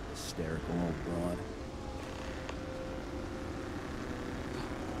 Hysterical old broad.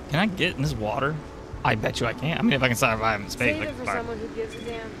 Can I get in this water? I bet you I can. I mean, if I can survive in space. Save it for someone who gives a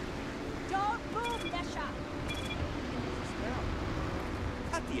damn. Don't move, Nesha!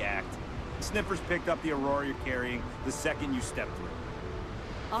 Cut the act. Sniffers picked up the Aurora you're carrying the second you stepped through.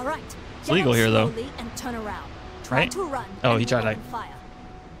 All right. It's legal here, though. And turn around. Try Right? to run. Oh, he tried to. Fire.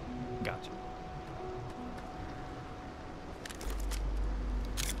 Gotcha.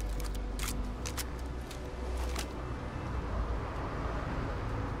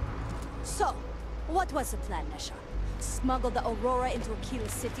 So, what was the plan, Nesha? Smuggle the Aurora into Aquila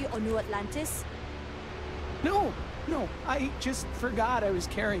City or New Atlantis? No, I just forgot I was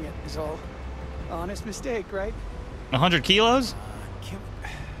carrying it, is all. Honest mistake, right? 100 kilos? Can't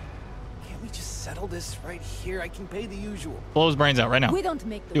we just settle this right here? I can pay the usual. Blow his brains out right now. We don't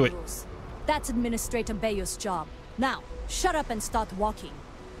make the Do it. rules. That's Administrator Bayo's job. Now, shut up and start walking.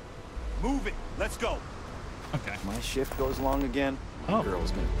 Move it. Let's go. Okay. My shift goes long again. Oh. The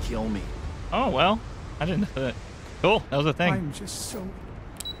girl's gonna kill me. Oh, well. I didn't know that. Cool. That was a thing. I'm just so...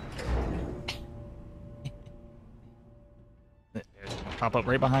 Pop up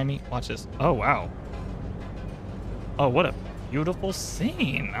right behind me. Watch this. Oh, wow. Oh, what a beautiful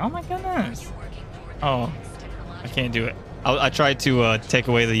scene. Oh, my goodness. Oh, I can't do it. I tried to take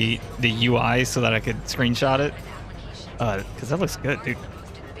away the UI so that I could screenshot it. Because that looks good, dude.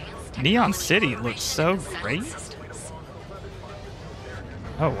 Neon City looks so great.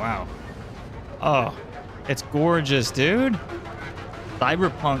 Oh, wow. Oh, it's gorgeous, dude.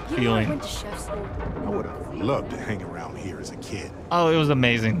 Cyberpunk feeling. I would have loved to hang around here as a kid. Oh, it was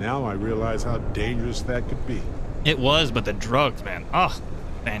amazing. Now I realize how dangerous that could be. It was, but the drugs, man. Oh,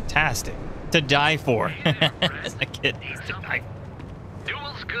 fantastic. To die for. As a kid, to die for.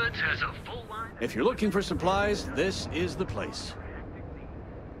 Duels Goods has a full line. If you're looking for supplies, this is the place.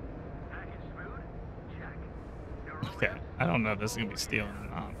 Okay, I don't know if this is gonna be stealing or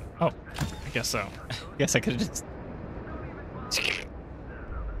not. Oh, I guess so. I guess I could have just...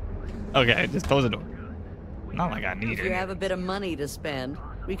 Okay, just close the door. Not like I need If you it. have a bit of money to spend,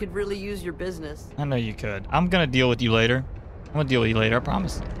 we could really use your business. I know you could. I'm gonna deal with you later. I'm gonna deal with you later, I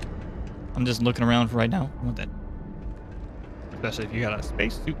promise. I'm just looking around for right now. I want that. Especially if you got a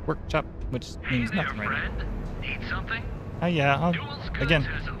spacesuit workshop, which means nothing right now. Need something? Oh yeah, again.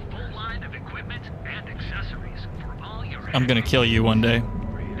 Has a full line of equipment and accessories for all your I'm gonna kill you one day.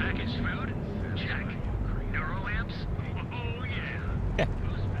 packaged food. Check. Neuroamps. Oh yeah. Okay.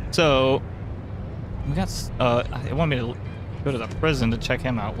 So we got. They want me to go to the prison to check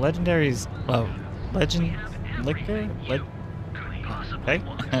him out. Legendary's. Legend liquor. Okay.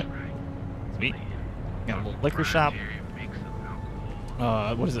 Sweet. Got a little liquor shop.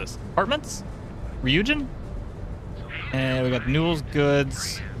 What is this? Apartments? Ryujin? And we got Newell's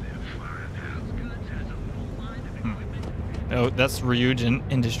Goods. Oh, that's Ryujin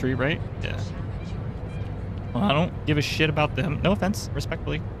Industry, right? Yeah. Well, I don't give a shit about them. No offense,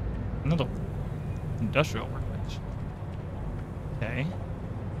 respectfully. Another industrial workbench. Okay.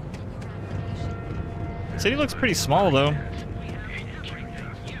 City looks pretty small though.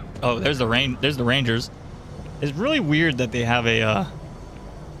 Oh, there's the Rangers. It's really weird that they have a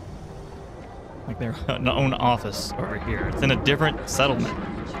like their own office over here. It's in a different settlement.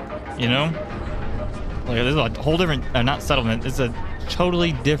 You know? Like this is a whole different not settlement, it's a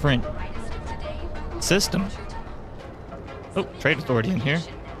totally different system. Oh, trade authority in here.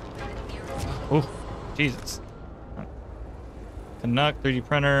 Oh, Jesus. Canuck, 3D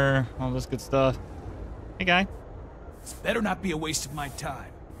printer, all this good stuff. Hey, guy. Better not be a waste of my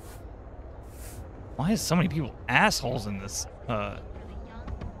time. Why is so many people assholes in this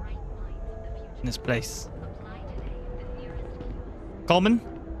place? Coleman?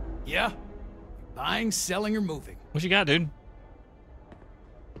 Yeah? Buying, selling, or moving? What you got, dude?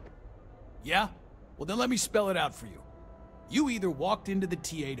 Yeah? Well, then let me spell it out for you. You either walked into the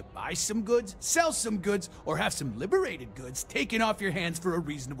TA to buy some goods, sell some goods, or have some liberated goods taken off your hands for a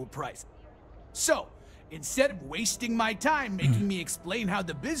reasonable price. So, instead of wasting my time making me explain how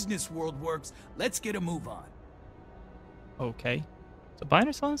the business world works, let's get a move on. Okay. So buying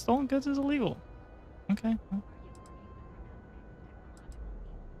or selling stolen goods is illegal. Okay. Well.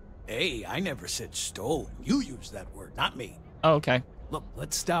 Hey, I never said stolen. You used that word, not me. Oh, okay. Look,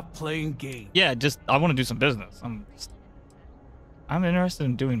 let's stop playing games. Yeah, just I want to do some business. I'm interested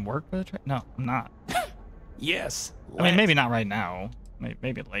in doing work for the trade. No, I'm not. Yes. I mean, maybe not right now.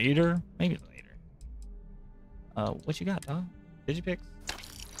 Maybe later. Maybe later. What you got, dog? Digipicks?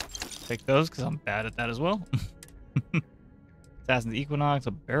 Take those because I'm bad at that as well. Assassin's Equinox,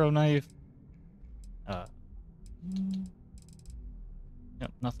 a barrow knife.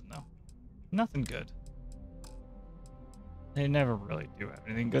 Yep, nothing though. Nothing good. They never really do have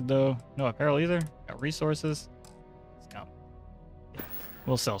anything good though. No apparel either. Got resources. Scum. Yeah,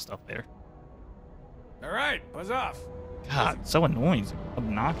 we'll sell stuff later. All right, buzz off. God, so annoying.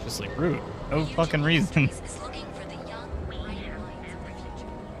 Obnoxiously rude. No fucking reason.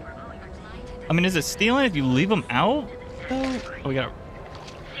 I mean, is it stealing if you leave them out? Oh, we got.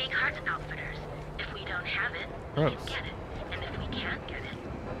 If we don't have it, Gross. we get it. And if we can't get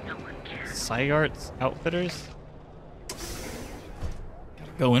it, no one cares. Sygarts Outfitters.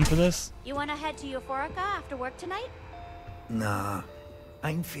 Gotta go in for this. You wanna head to Euphorica after work tonight? Nah,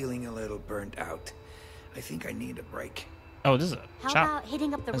 I'm feeling a little burnt out. I think I need a break. Oh, this is a How shop about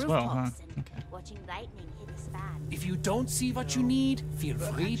hitting up the as rooftops well, huh? and watching lightning hit his fan? If you don't see what you need, feel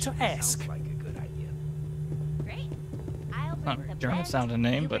free to ask. Like a good idea. Great. I'll Not bring the German bread, sounding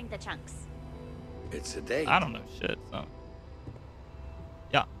name, you but bring the chunks. It's a date. I don't know shit. So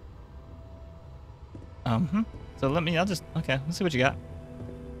yeah. So okay. Let's see what you got.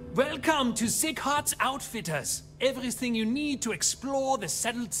 Welcome to Sick Heart's Outfitters. Everything you need to explore the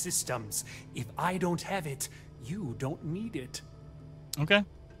settled systems. If I don't have it, you don't need it. Okay.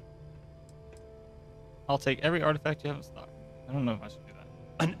 I'll take every artifact you have in stock. I don't know if I should do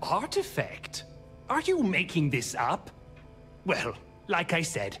that. An artifact? Are you making this up? Well, like I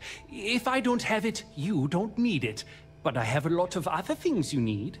said, if I don't have it, you don't need it. But I have a lot of other things you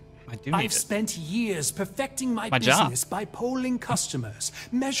need. I do need I've it. spent years perfecting my job. business by polling customers,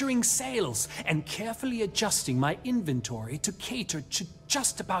 measuring sales, and carefully adjusting my inventory to cater to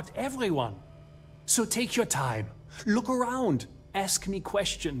just about everyone. So take your time, look around, ask me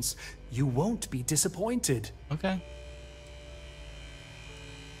questions. You won't be disappointed. Okay.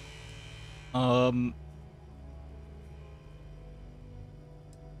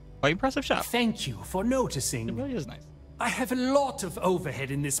 Quite impressive shop. Thank you for noticing. It really is nice. I have a lot of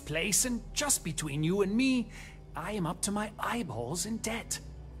overhead in this place, and just between you and me, I am up to my eyeballs in debt.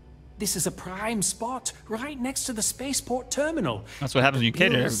 This is a prime spot, right next to the spaceport terminal. That's what happens when you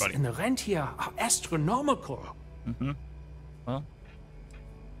cater to Bills everybody. and the rent here are astronomical. Mm-hmm. Well,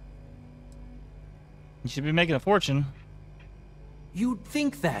 you should be making a fortune. You'd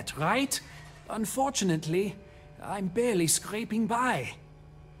think that, right? Unfortunately, I'm barely scraping by.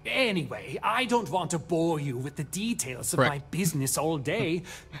 Anyway, I don't want to bore you with the details of my business all day.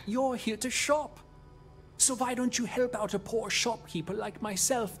 You're here to shop. So why don't you help out a poor shopkeeper like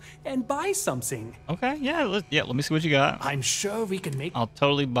myself and buy something? Okay, yeah, let me see what you got. I'm sure we can make... I'll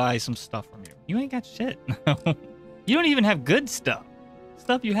totally buy some stuff from you. You ain't got shit. You don't even have good stuff.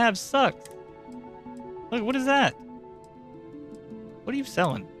 Stuff you have sucks. Look, what is that? What are you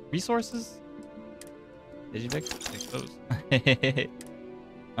selling? Resources? Digivix? Take those.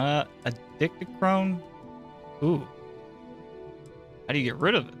 Addictochrome? Ooh. How do you get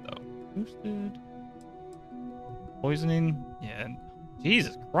rid of it, though? Boosted. Poisoning? Yeah.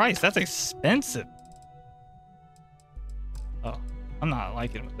 Jesus Christ, that's expensive.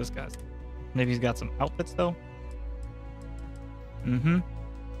 liking with this guy. Maybe he's got some outfits though. Mm-hmm.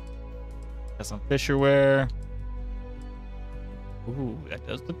 Got some fisher wear. Ooh, that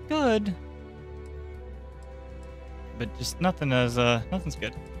does look good. But just nothing as nothing's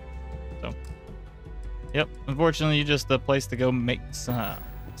good. So, yep. Unfortunately, you just the place to go make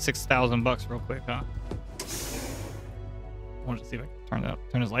 $6,000 real quick, huh? I wanted to see if I can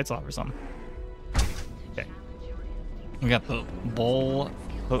turn his lights off or something. Okay. We got the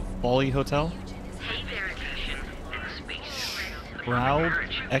Bali Hotel. Hey there, Acacian. Space. Stroud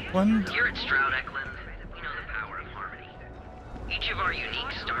Eklund. Here at Stroud Eklund, we know the power of harmony. Each of our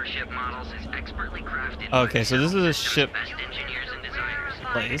unique starship models is expertly crafted. Okay, so this is a ship best engineers and designers.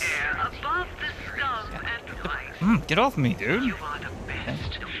 place. Above the scum and life. Get off me, dude. You are the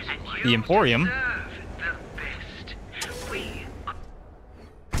best. And The Emporium.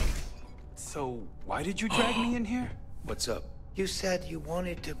 So, why did you drag me in here? What's up? You said you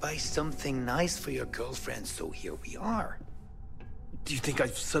wanted to buy something nice for your girlfriend, so here we are. Do you think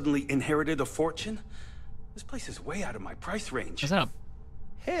I've suddenly inherited a fortune? This place is way out of my price range. What's up?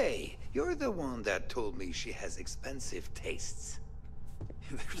 Hey, you're the one that told me she has expensive tastes.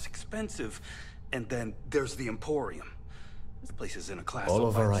 There's expensive, and then there's the Emporium. This place is in a class All all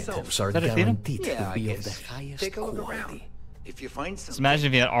of by our itself. items are Is that a Athena? guaranteed Yeah, to I be of the guess. highest Take a look quality. around. If you find something, Just imagine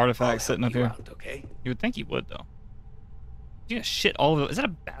if he had artifacts I'll sitting up help you here. out, okay? You would think he would, though. You got shit all over. Is that a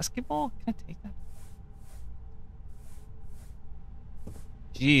basketball? Can I take that?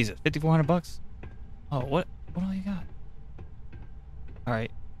 Jesus, $5,400. Oh, what all you got? All right.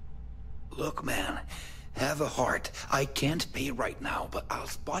 Look, man, have a heart. I can't pay right now, but I'll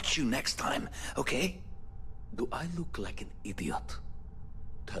spot you next time, okay? Do I look like an idiot?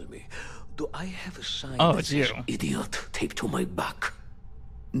 Tell me, do I have a sign Oh, that it's says you. idiot taped to my back?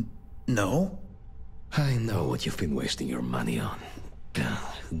 No? I know what you've been wasting your money on.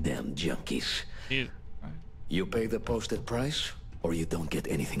 Damn junkies. Jesus. You pay the posted price, or you don't get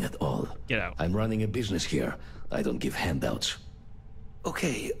anything at all. Get out. I'm running a business here. I don't give handouts.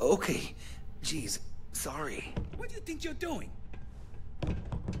 Okay. Jeez, sorry. What do you think you're doing?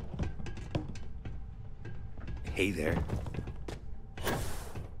 Hey there.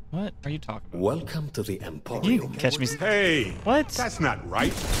 What are you talking about? Welcome to the You Emporium. catch me. Hey! What? That's not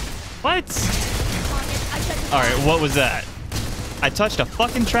right. What? All right, what was that? I touched a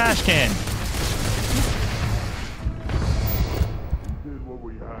fucking trash can.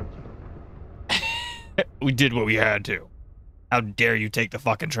 We did what we had to. How dare you take the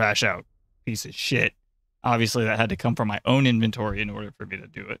fucking trash out, piece of shit. Obviously, that had to come from my own inventory in order for me to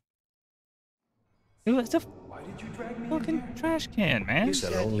do it. It's a fucking trash can, man. These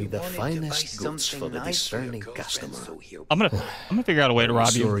are only the finest goods for the discerning customer. I'm gonna figure out a way to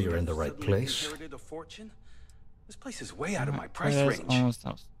rob you. Sure you're in the right place. Inherited a fortune? This place is way out of my price That's range. almost-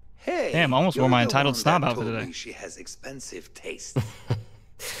 Hey, Damn, I almost wore you're my the entitled one snob that outfit told today. me she has expensive taste.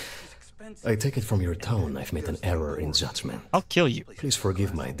 I take it from your tone I've made an error in judgment. I'll kill you. Please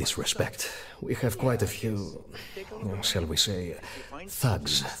forgive my disrespect. We have quite a few, shall we say,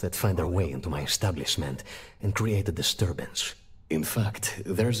 thugs that find their way into my establishment and create a disturbance. In fact,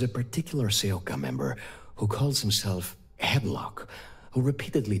 there's a particular Seoka member who calls himself Headlock, who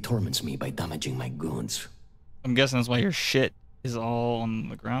repeatedly torments me by damaging my goods. I'm guessing that's why your shit is all on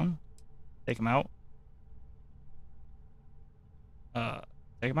the ground. Take him out.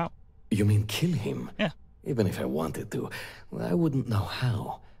 Take him out. You mean kill him? Yeah. Even if I wanted to, I wouldn't know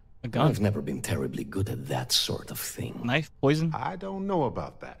how. A gun? I've never been terribly good at that sort of thing. Knife? Poison? I don't know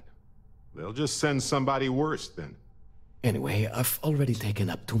about that. They'll just send somebody worse then. Anyway, I've already taken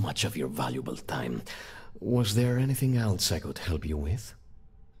up too much of your valuable time. Was there anything else I could help you with?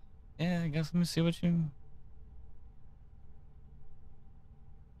 Yeah, I guess let me see what you...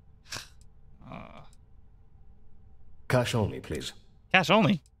 Cash only, please. Cash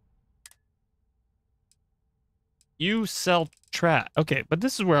only? You sell trash. Okay, but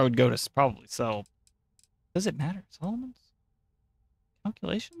this is where I would go to probably sell... Does it matter? Solomon's?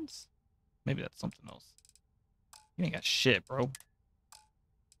 Calculations? Maybe that's something else. You ain't got shit, bro.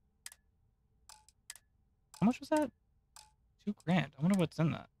 How much was that? $2 grand. I wonder what's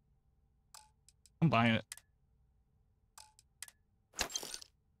in that. I'm buying it.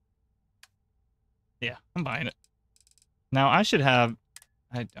 Yeah, I'm buying it. Now I should have...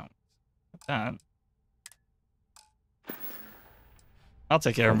 I don't. That. I'll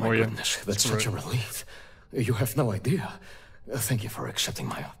take care of him for you. Goodness, that's such a relief. You have no idea. Thank you for accepting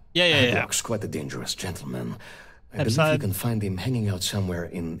my... Yeah. Looks quite a dangerous gentleman. I believe Epside. you can find him hanging out somewhere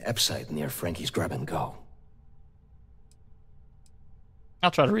in Epside near Frankie's Grab and Go.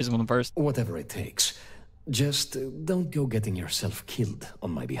 I'll try to reason with him first. Whatever it takes. Just don't go getting yourself killed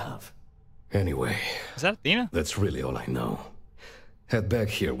on my behalf. Anyway, is that Athena? That's really all I know. Head back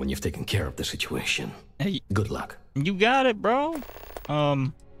here when you've taken care of the situation. Hey, good luck. You got it, bro.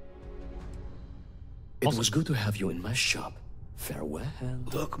 It was good to have you in my shop. Farewell.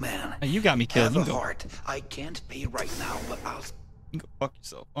 Look, man. Hey, you got me killed. Have a heart. I can't pay right now, but I'll... You can go fuck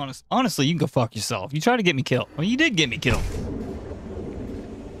yourself. Honestly, you can go fuck yourself. You tried to get me killed. Well, you did get me killed.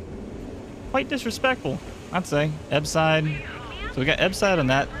 Quite disrespectful, I'd say. Ebside. So we got Ebside on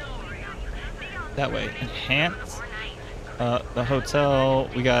that way. Enhance. The hotel.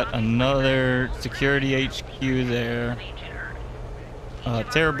 We got another security HQ there.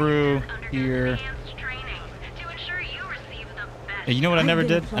 Terrabrew here. Hey, you know what I never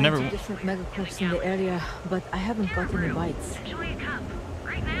did? I never. Different megacorps in the area, but I haven't got any bites.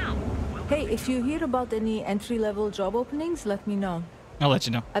 Hey, if you hear about any entry-level job openings, let me know. I'll let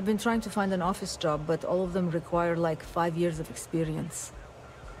you know. I've been trying to find an office job, but all of them require like 5 years of experience.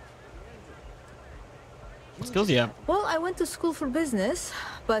 What skills do you have? Well, I went to school for business,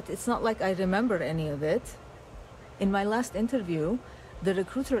 but it's not like I remember any of it. In my last interview, the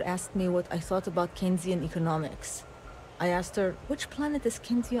recruiter asked me what I thought about Keynesian economics. I asked her, which planet is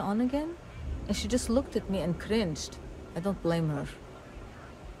Keynesian on again? And she just looked at me and cringed. I don't blame her.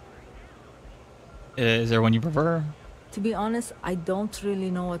 Is there one you prefer? To be honest, I don't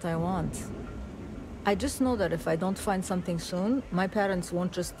really know what I want. I just know that if I don't find something soon, my parents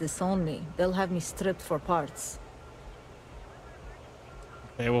won't just disown me. They'll have me stripped for parts.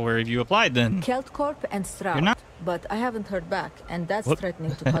 Okay, well, where have you applied then? Keltcorp and Stroud. You're not... But I haven't heard back, and that's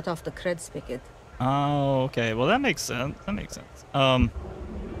threatening to cut off the cred spigot. Oh, okay. Well, that makes sense. That makes sense.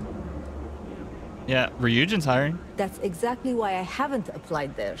 Yeah, Ryujin's hiring. That's exactly why I haven't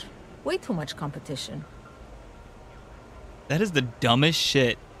applied there. Way too much competition. That is the dumbest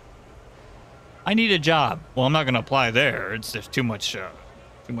shit. I need a job. Well, I'm not gonna apply there. It's there's too much of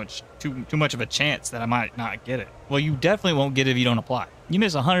a chance that I might not get it. Well, you definitely won't get it if you don't apply. You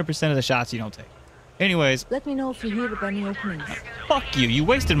miss 100% of the shots you don't take. Anyways. Let me know if you hear of any openings. Fuck you. You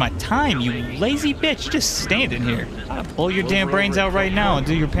wasted my time, you lazy bitch. You're just standing here. I'll pull your damn brains out right now and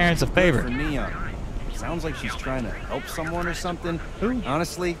do your parents a favor. Sounds like she's trying to help someone or something. Ooh.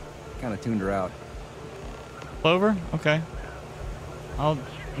 Honestly, kind of tuned her out. Clover? Okay.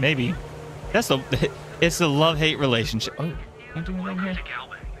 Maybe. It's a love-hate relationship. Oh, can I do anything here?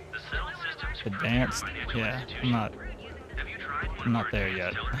 Advanced? Yeah, I'm not there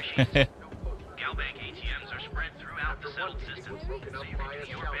yet.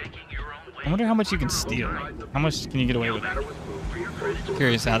 I wonder how much you can steal. How much can you get away with?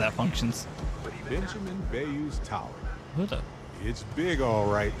 Curious how that functions. Benjamin Bayou's Tower. Who the? It's big, all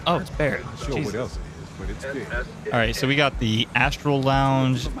right. Oh, it's Barrett. Not sure what else it is, but it's big. All right, so we got the Astral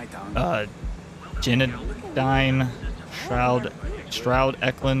Lounge, Genadine, Stroud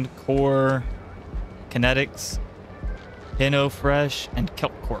Eklund, Core, Kinetics, Hino Fresh, and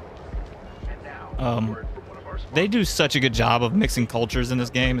Kelp Corp. They do such a good job of mixing cultures in this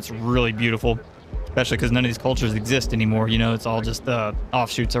game. It's really beautiful, especially because none of these cultures exist anymore. You know, it's all just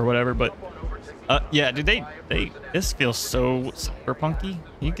offshoots or whatever. But yeah, dude, this feels so cyberpunky.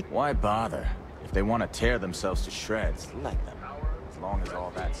 Why bother? If they want to tear themselves to shreds, let them. As long as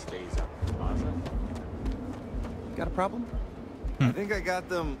all that stays up. Got a problem? I think I got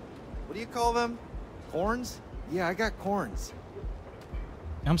them. What do you call them? Corns? Yeah, I got corns.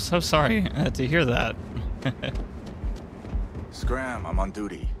 I'm so sorry to hear that. Scram, I'm on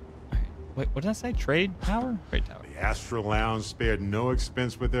duty. Wait, what did I say? Trade tower? Trade tower. The Astral Lounge spared no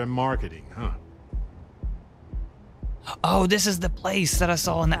expense with their marketing, huh? Oh, this is the place that I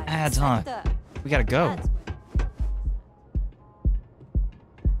saw in the ads, huh? We gotta go.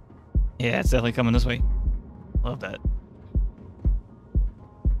 Yeah, it's definitely coming this way. Love that.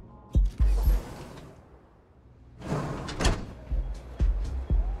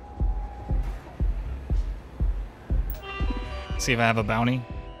 See if I have a bounty.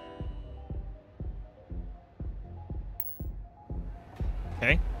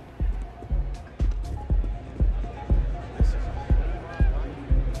 Okay.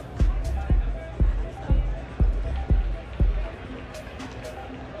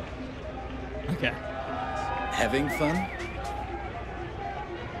 Okay. Having fun?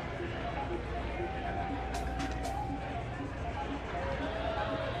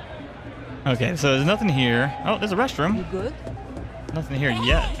 Okay, so there's nothing here. Oh, there's a restroom. You good? Nothing here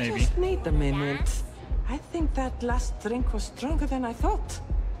yet, maybe. Just wait a minute. I think that last drink was stronger than I thought.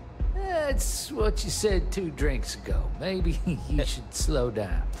 That's what you said 2 drinks ago. Maybe you should slow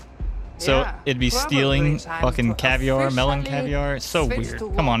down. So Yeah, it'd be probably stealing time fucking to caviar, melon officially caviar. It's so switch weird.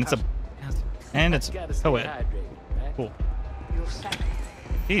 to Come on, it's a. And it's Gotta stay co-ed. hydrated, right? Cool. You're safe.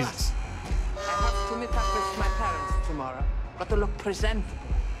 Jesus. I have to meet up with my parents tomorrow, but to look presentable.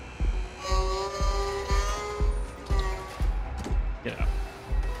 Get out.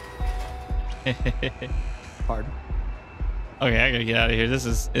 Pardon? Okay, I gotta get out of here. This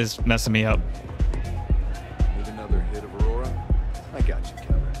is messing me up. Need another hit of Aurora? I got you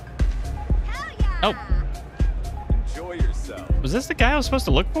covered. Oh, Enjoy yourself. was this the guy I was supposed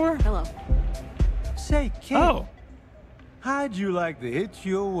to look for? Hello. Say, kid, Oh, how'd you like to hitch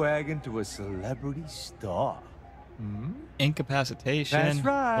your wagon to a celebrity star? Hmm? incapacitation, That's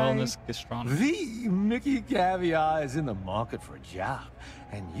right. wellness, gastronomy. The Mickey Caviar is in the market for a job,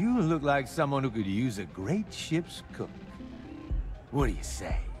 and you look like someone who could use a great ship's cook. What do you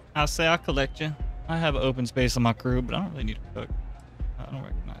say? I'll say I'll collect you. I have open space on my crew, but I don't really need a cook. I don't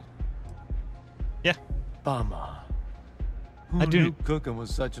recognize it. Yeah. Bummer. I do. Knew cooking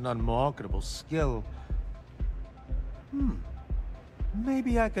was such an unmarketable skill?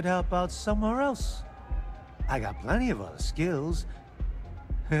 Maybe I could help out somewhere else. I got plenty of other skills,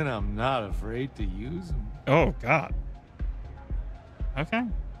 and I'm not afraid to use them. Oh, God. Okay.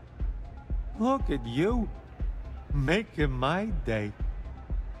 Look at you, making my day.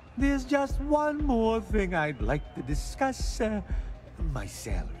 There's just one more thing I'd like to discuss, my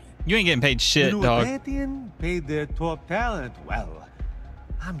salary. You ain't getting paid shit, You know, dog. Atlantean paid their top talent well.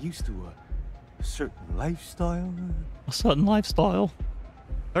 I'm used to a certain lifestyle. A sudden lifestyle.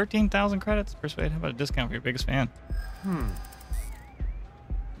 13,000 credits. Persuade. How about a discount for your biggest fan? I'm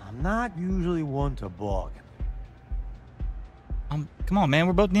not usually one to bargain. Come on, man.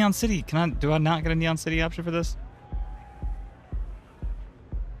 We're both Neon City. Do I not get a Neon City option for this?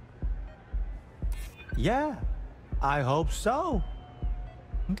 Yeah, I hope so.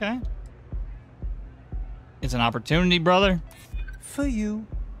 Okay. It's an opportunity, brother. For you,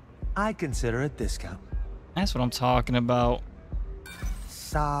 I consider a discount. That's what I'm talking about.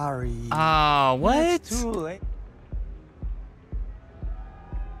 Sorry. Ah, what? It's too late.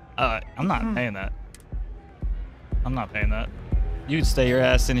 I'm not paying that. I'm not paying that. You'd stay your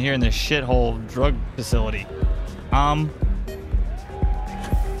ass in here in this shithole drug facility. I'm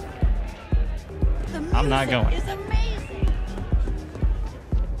not going. It's amazing.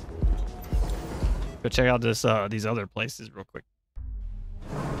 Go check out this these other places real quick.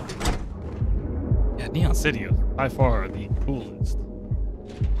 Yeah, Neon City is by far the coolest.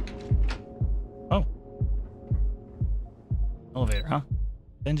 Oh. Elevator, huh?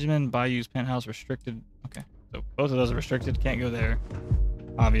 Benjamin, Bayou's penthouse restricted. Okay. So both of those are restricted. Can't go there.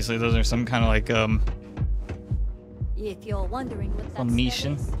 Obviously, those are some kind of like If you're wondering what that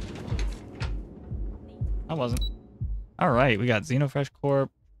mission. I wasn't. All right, we got Xenofresh Corp,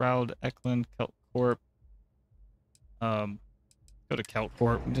 Proud Eklund, Kelt Corp. Go to Kelt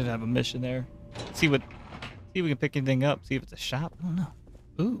Corp. We did have a mission there. See if we can pick anything up. See if it's a shop. I don't know.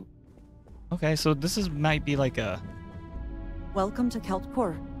 Ooh. Okay, so this might be like a. Welcome to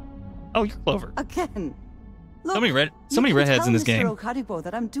Keltport. Oh, you're Clover. Again. Look, so many redheads in this game. Mr. Okadibo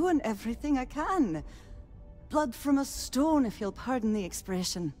that I'm doing everything I can. Blood from a stone, if you'll pardon the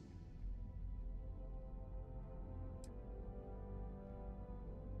expression.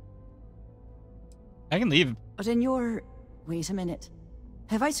 I can leave. But in your... Wait a minute.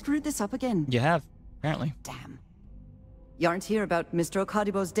 Have I screwed this up again? You have, apparently. Damn. You aren't here about Mr.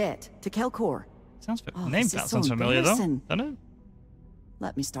 Okadibo's debt to Kelkor. Sounds Oh, name this is sounds so familiar though. embarrassing. Doesn't it?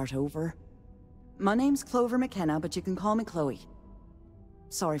 Let me start over. My name's Clover McKenna, but you can call me Chloe.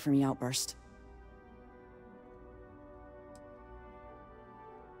 Sorry for me outburst.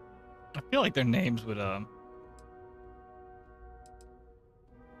 I feel like their names would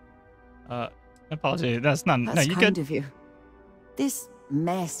apologize. That's not That's no, you kind good. of you. This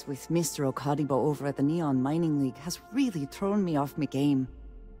mess with Mr. Okadibo over at the Neon Mining League has really thrown me off my game.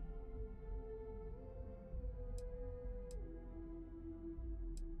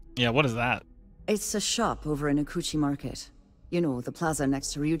 Yeah, what is that? It's a shop over in Akuchi Market. You know, the plaza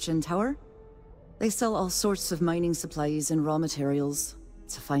next to Ryujin Tower? They sell all sorts of mining supplies and raw materials.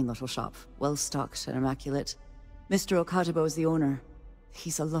 It's a fine little shop, well stocked and immaculate. Mr. Okadibo is the owner.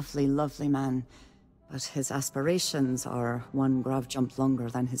 He's a lovely, lovely man, but his aspirations are one grav jump longer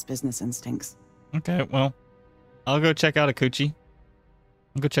than his business instincts. Okay, well, I'll go check out Akuchi.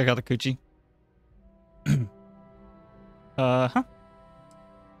 I'll go check out Akuchi. Huh?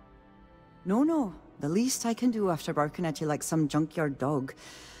 No. The least I can do after barking at you like some junkyard dog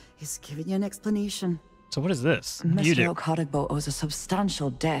is giving you an explanation. So what is this? What do you do? Mr. Okadibo owes a substantial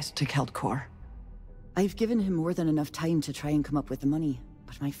debt to Keltcor. I've given him more than enough time to try and come up with the money,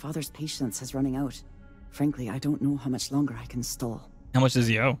 but my father's patience is running out. Frankly, I don't know how much longer I can stall. How much does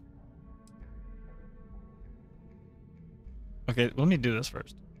he owe? Okay, let me do this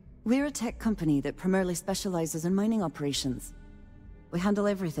first. We're a tech company that primarily specializes in mining operations. We handle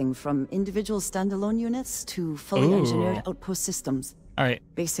everything from individual standalone units to fully engineered outpost systems. All right.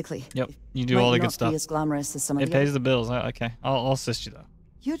 Basically. Yep. You do all the good stuff. Be as glamorous as some of it pays the bills. Okay. I'll assist you though.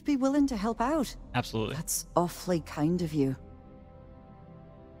 You'd be willing to help out. Absolutely. That's awfully kind of you.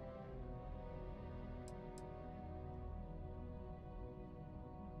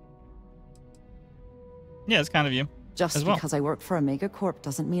 Yeah, it's kind of you. Just as well. because I work for a megacorp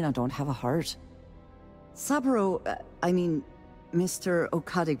doesn't mean I don't have a heart. Saburo, Mr.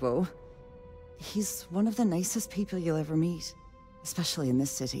 Okadigbo, he's one of the nicest people you'll ever meet, especially in this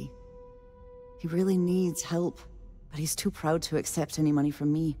city. He really needs help, but he's too proud to accept any money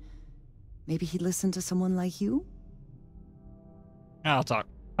from me. Maybe he'd listen to someone like you? I'll talk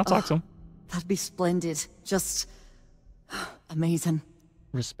to him. That'd be splendid. Just amazing.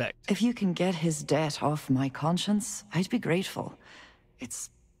 Respect. If you can get his debt off my conscience, I'd be grateful. It's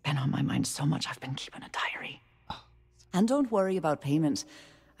been on my mind so much I've been keeping a diary. And don't worry about payment.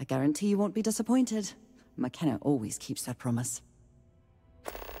 I guarantee you won't be disappointed. McKenna always keeps that promise.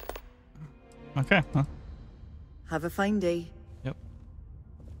 Okay. Huh. Have a fine day. Yep.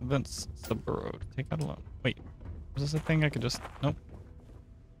 Events Saburo. Take out a loan. Wait. Was this a thing I could just... Nope.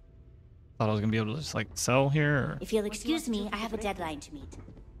 Thought I was gonna be able to just like sell here. Or... If you'll excuse me, I have a deadline to meet.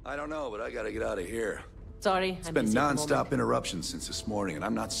 I don't know, but I gotta get out of here. Sorry, It's been non-stop interruptions since this morning, and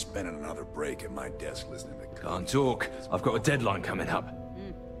I'm not spending another break at my desk listening to... Can't talk. I've got a deadline coming up.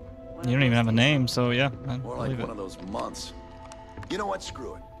 You don't even have a name, so yeah. More like one of those months. You know what?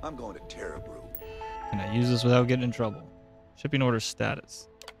 Screw it. I'm going to Terra Brew. Can I use this without getting in trouble? Shipping order status.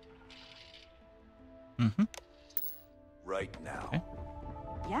 Right now. Okay.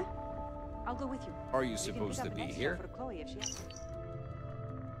 Yeah? I'll go with you. Are you supposed to be here?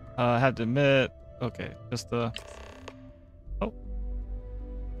 I have to admit. Okay, just the. Oh.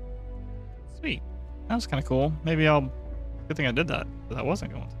 Sweet. That was kind of cool. Maybe I'll. Good thing I did that, because I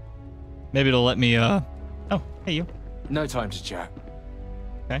wasn't going to. Maybe it'll let me. Oh, hey you. No time to chat.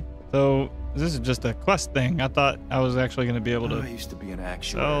 Okay. So this is just a quest thing. I thought I was actually going to be able to. I used to be an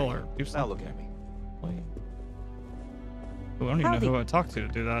actuary. Sell or do something. Now look at me. Oh, I don't even know who I talked to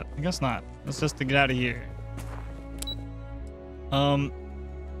do that. I guess not. Let's just to get out of here.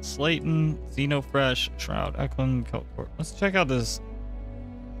 Slayton, Xeno Fresh, Shroud, Eklund, Kelport. Let's check out this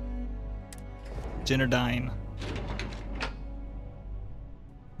Jennerdyne.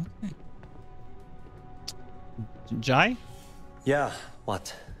 Okay. Jai? Yeah,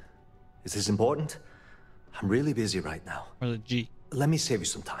 what? Is this important? I'm really busy right now. Or the G? Let me save you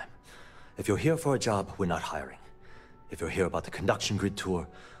some time. If you're here for a job, we're not hiring. If you're here about the conduction grid tour,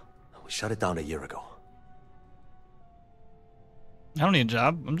 we shut it down a year ago. I don't need a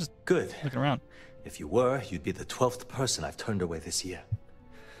job. I'm just good looking around. If you were, you'd be the 12th person I've turned away this year.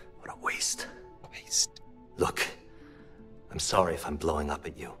 What a waste. Look, I'm sorry if I'm blowing up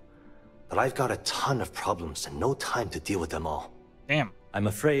at you, but I've got a ton of problems and no time to deal with them all. Damn. I'm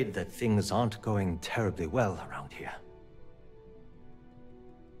afraid that things aren't going terribly well around here.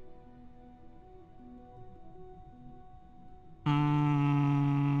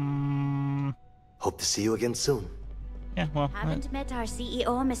 Hope to see you again soon. Yeah, well. Haven't met our CEO,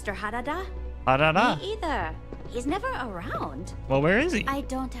 Mr. Harada? Harada? Me either. He's never around. Well, where is he? I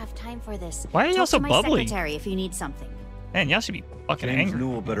don't have time for this. Why are y'all so Talk to bubbly? my secretary if you need something. Man, y'all should be fucking James angry.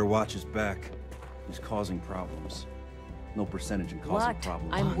 Newell better watch his back. He's causing problems. No percentage in causing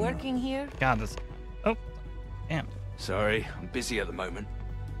problems. I'm working here? God, this. Oh, damn. Sorry, I'm busy at the moment.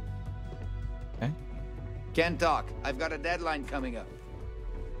 Okay. Can't talk. I've got a deadline coming up.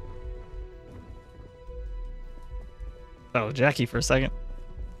 Oh, Jackie for a second.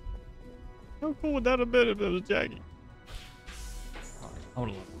 How cool would that have been if it was Jackie? Hold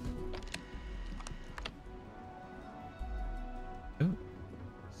on. Ooh.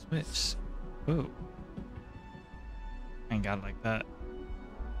 Switch. Ooh. Ain't got it like that.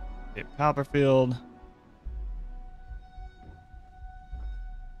 Dave Copperfield.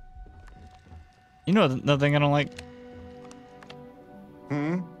 You know another thing I don't like?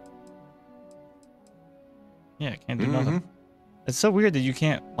 Yeah, can't do nothing. It's so weird that you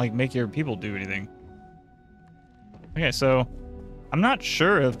can't like make your people do anything. Okay, so I'm not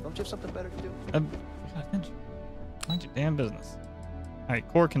sure if. Don't you have something better to do? Mind your damn business. All right,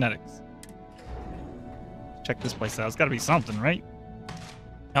 core kinetics. Check this place out. It's got to be something, right?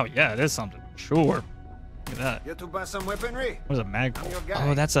 Oh yeah, it is something. Sure. Look at that. You to buy some weaponry? What is a mag? I'm your guy.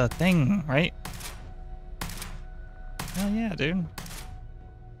 Oh, that's a thing, right? Oh yeah, dude.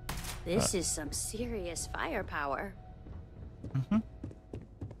 This is some serious firepower.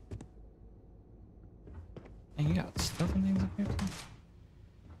 And you got stuff and things up here too.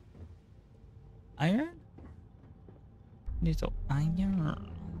 Iron? Need some iron.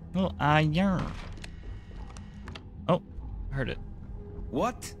 Oh, iron. Oh, I heard it.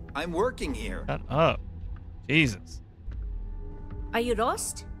 What? I'm working here. Shut up. Jesus. Are you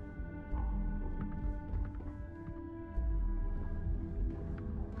lost?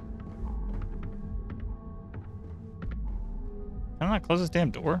 Can I not close this damn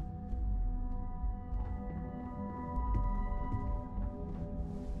door?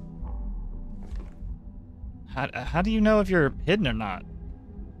 How do you know if you're hidden or not?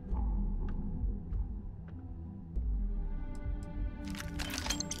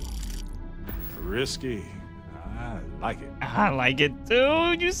 Risky. I like it. I like it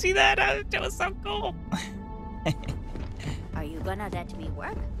too. You see that? That was so cool. Are you gonna let me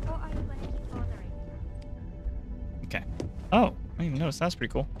work? Or are you gonna keep bothering? Okay. Oh, I didn't even notice. That's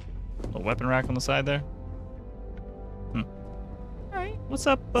pretty cool. Little weapon rack on the side there. Alright, what's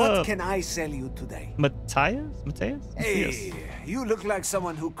up, What can I sell you today? Matthias? Hey, you look like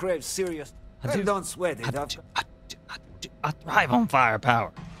someone who craves serious... Well, don't sweat it. I thrive on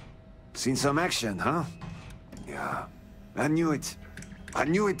firepower. Seen some action, huh? Yeah, I knew it. I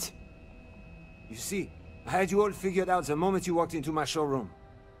knew it. You see, I had you all figured out the moment you walked into my showroom.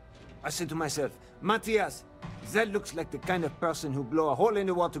 I said to myself, Matthias, that looks like the kind of person who blow a hole in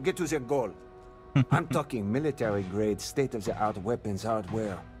the wall to get to their goal. I'm talking military-grade, state-of-the-art weapons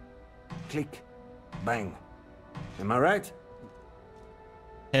hardware. Click. Bang. Am I right?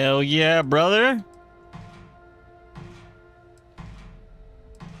 Hell yeah, brother.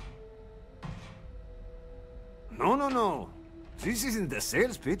 No, no, no. This isn't the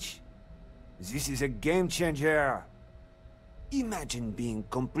sales pitch. This is a game changer. Imagine being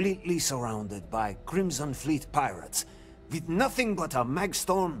completely surrounded by Crimson Fleet pirates with nothing but a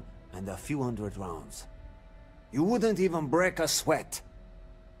magstorm and a few hundred rounds. You wouldn't even break a sweat.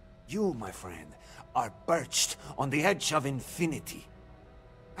 You, my friend, are perched on the edge of infinity.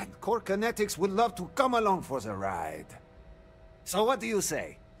 And Core Kinetics would love to come along for the ride. So what do you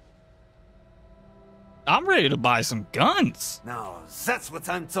say? I'm ready to buy some guns. Now, that's what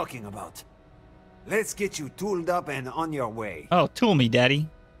I'm talking about. Let's get you tooled up and on your way. Oh, tool me, daddy.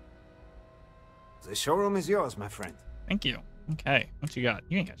 The showroom is yours, my friend. Thank you. Okay, what you got?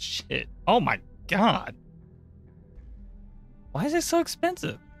 You ain't got shit. Oh my god. Why is it so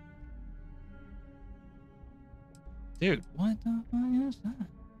expensive? Dude, what the fuck is that?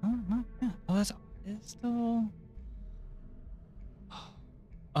 Oh my god. Oh, that's a pistol.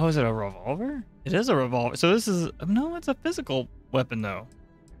 Oh, is it a revolver? It is a revolver. So this is... No, it's a physical weapon, though.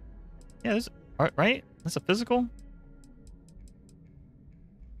 Yeah, this... Right? That's a physical?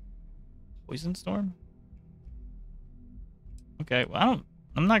 Poison Storm? Okay, well,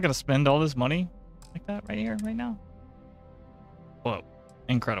 I'm not gonna spend all this money like that right here, right now. Whoa.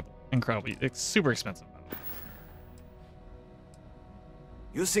 Incredible. Incredible. It's super expensive.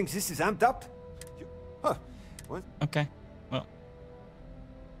 You think this is amped up? Huh. What? Okay. Well.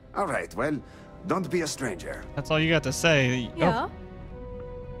 All right, well, don't be a stranger. That's all you got to say. Yeah. Oh.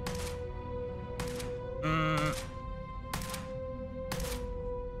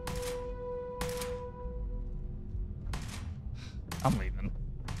 I'm leaving.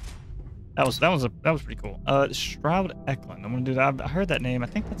 That was pretty cool. Shroud Eklund. I'm gonna do that. I heard that name. I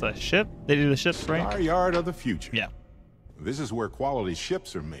think that's a ship. They do the ships, right? Our yard of the future. Yeah. This is where quality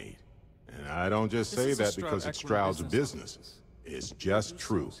ships are made. And I don't just say that because it's Stroud's business. It's just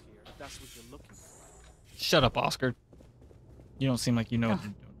true. Shut up, Oscar. You don't seem like you know what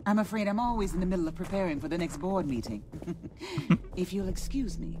you're doing. I'm afraid I'm always in the middle of preparing for the next board meeting. If you'll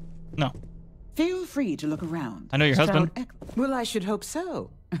excuse me. No. Feel free to look around. I know your husband. Well, I should hope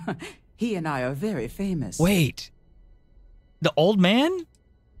so. He and I are very famous. Wait. The old man?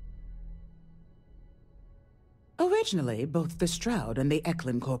 Originally, both the Stroud and the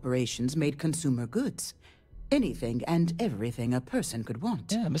Eklund corporations made consumer goods. Anything and everything a person could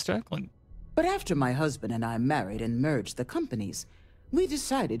want. Yeah, Mr. Eklund. But after my husband and I married and merged the companies, we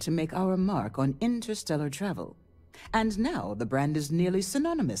decided to make our mark on interstellar travel. And now the brand is nearly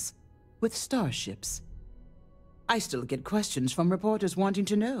synonymous with starships. I still get questions from reporters wanting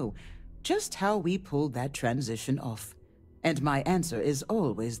to know just how we pulled that transition off. And my answer is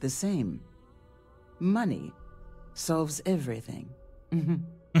always the same. Money solves everything.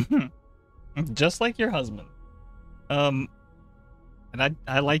 Just like your husband. And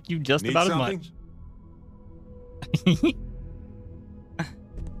I like you just Need about something? as much.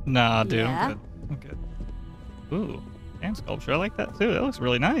 Nah, dude, Yeah. I'm good. I'm good. Ooh, hand sculpture. I like that too. That looks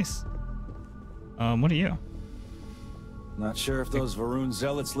really nice. What are you? Not sure if those Varun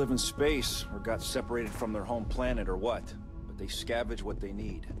zealots live in space or got separated from their home planet or what, but they scavenge what they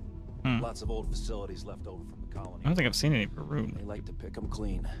need. Lots of old facilities left over from the colony. I don't think I've seen any Varun. They like to pick them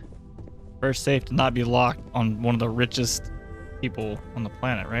clean. First safe to not be locked on one of the richest people on the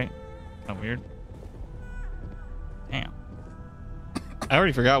planet, right? Kind of weird. Damn. I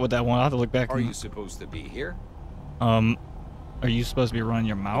already forgot what that one. I'll have to look back. Are you supposed to be here? Are you supposed to be running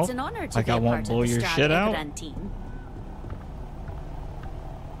your mouth? It's an honor to like be I a won't part blow of the your Strad shit out? Eggran team.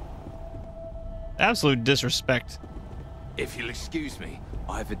 Absolute disrespect. If you'll excuse me,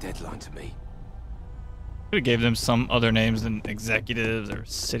 I have a deadline to meet. Could have gave them some other names than executives or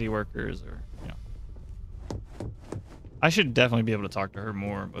city workers or, you know. I should definitely be able to talk to her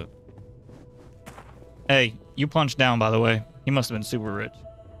more, but... Hey, you punched down, by the way. He must have been super rich.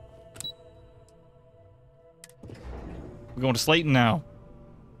 We're going to Slayton now.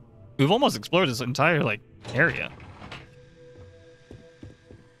 We've almost explored this entire, like, area.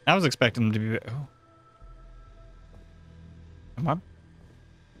 I was expecting them to be... Oh. Am I...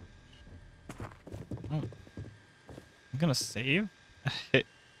 Oh. I'm gonna save?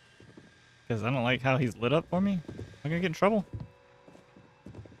 Because I don't like how he's lit up for me. Am I gonna get in trouble?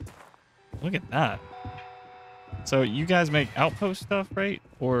 Look at that. So you guys make outpost stuff, right?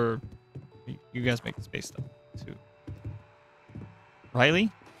 Or you guys make space stuff too?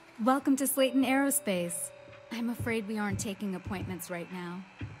 Riley? Welcome to Slayton Aerospace. I'm afraid we aren't taking appointments right now.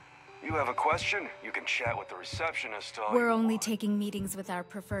 You have a question? You can chat with the receptionist. We're only taking meetings with our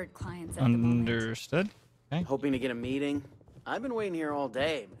preferred clients at the moment. Understood. Okay. Hoping to get a meeting? I've been waiting here all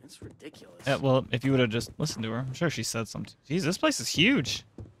day. It's ridiculous. Yeah, well, if you would have just listened to her, I'm sure she said something. Jeez, this place is huge.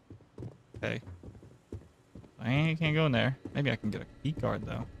 Okay. I can't go in there. Maybe I can get a key card,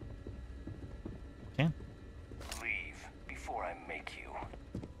 though. Can. Leave before I make you.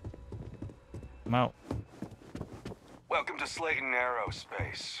 I'm out. Welcome to Slayton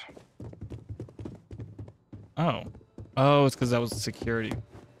Aerospace. Oh. Oh, it's because that was security.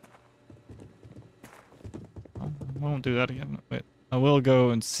 I won't do that again. Wait. I will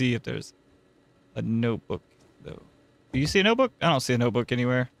go and see if there's a notebook, though. Do you see a notebook? I don't see a notebook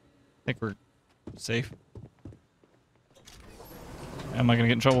anywhere. I think we're safe. Am I going to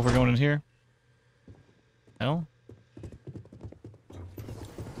get in trouble for going in here? No?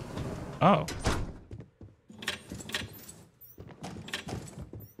 Oh.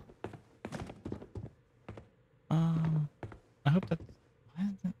 I hope that... Why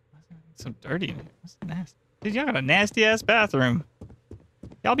is it so dirty in here? What's nasty? Dude, y'all got a nasty-ass bathroom.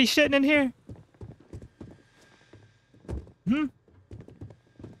 Y'all be shitting in here? Hmm?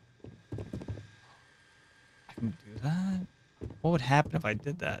 I can do that? What would happen if I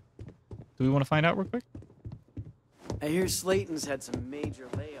did that? Do we want to find out real quick? I hear Slayton's had some major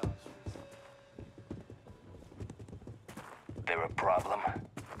layoffs. There a problem?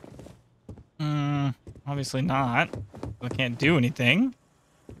 Obviously not. I can't do anything.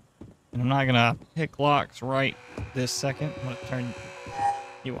 And I'm not gonna pick locks right this second. I'm gonna turn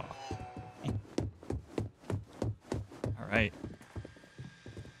you off. Alright.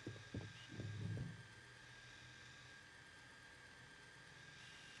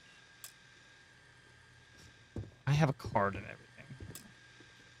 I have a card and everything.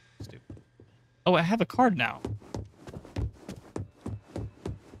 Stupid. Oh, I have a card now.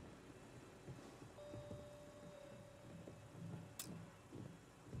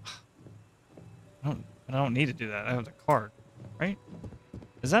 I don't need to do that. I have the card, right?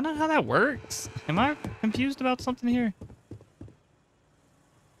 Is that not how that works? Am I confused about something here?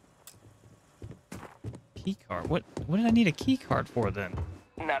 Key card. What did I need a key card for then?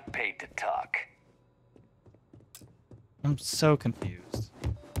 Not paid to talk. I'm so confused.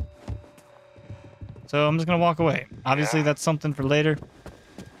 So I'm just gonna walk away. Obviously that's something for later.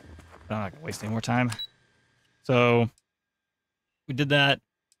 But I'm not gonna waste any more time. So we did that.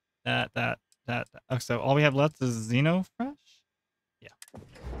 So all we have left is Xenofresh? Yeah.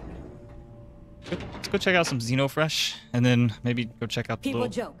 Let's go check out some Xenofresh, and then maybe go check out the People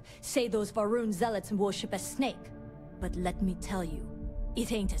little... joke, say those Varun zealots worship a snake. But let me tell you,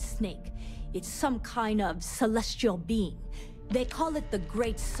 it ain't a snake. It's some kind of celestial being. They call it the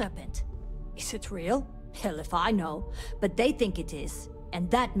Great Serpent. Is it real? Hell if I know. But they think it is,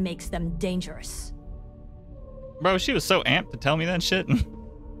 and that makes them dangerous. Bro, she was so amped to tell me that shit.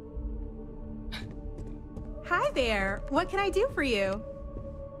 Hi there. What can I do for you?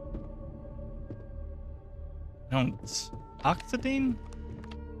 Oxidine?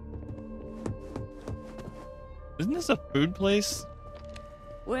 Isn't this a food place?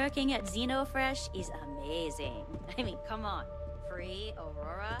 Working at Xenofresh is amazing. I mean, come on. Free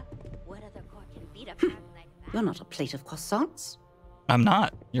Aurora? What other corp can beat a pack like that? You're not a plate of croissants. I'm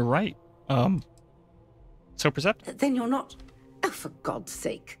not. You're right. So perceptive. Then you're not... Oh, for God's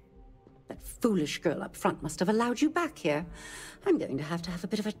sake. That foolish girl up front must have allowed you back here. I'm going to have a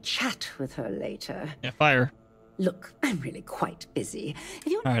bit of a chat with her later. Yeah, fire. Look, I'm really quite busy. If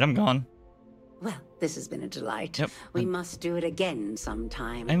you're... All right, I'm gone. Well, this has been a delight. Yep. We must do it again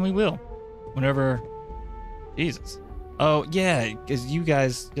sometime. And we will. Whenever... Jesus. Oh, yeah, because you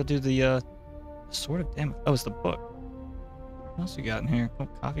guys, you'll do the, Sword of Damage. Oh, it's the book. What else you got in here? Oh,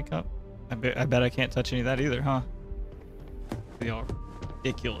 coffee cup? I bet I can't touch any of that either, huh? They are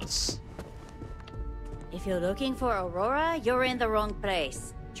ridiculous. If you're looking for Aurora, you're in the wrong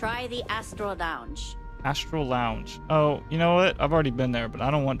place. Try the Astral Lounge. Astral Lounge. Oh, you know what? I've already been there, but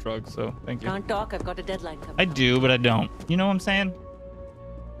I don't want drugs, so thank you. Can't talk, I've got a deadline coming. I do, but I don't. You know what I'm saying?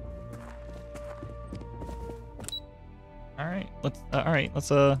 All right, let's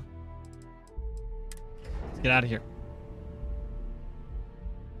get out of here.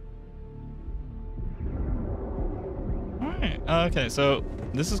 All right. Okay, so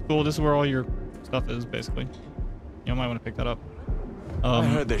this is cool. This is where all your stuff is, basically. You might want to pick that up. I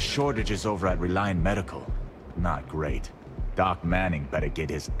heard there's shortages over at Reliant Medical. Not great. Doc Manning better get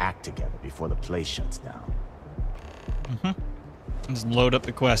his act together before the place shuts down. Just load up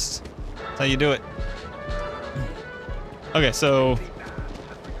the quests. That's how you do it. Okay, so...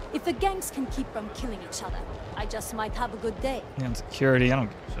 If the gangs can keep from killing each other, I just might have a good day. Yeah, and security. I don't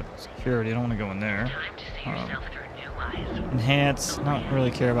give a shit about security. I don't want to go in there. Enhance. I don't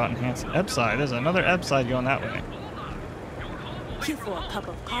really care about enhance. Ebside. There's another Ebside going that way. Here for a cup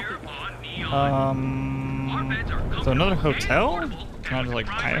of coffee. So another hotel? Can I just like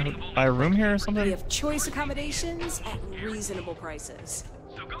buy a room here or something? We have choice accommodations at reasonable prices.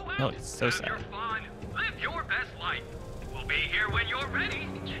 No, it's so sad. Live your best life. We'll be here when you're ready.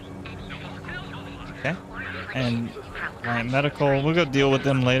 Okay. And my medical, we'll go deal with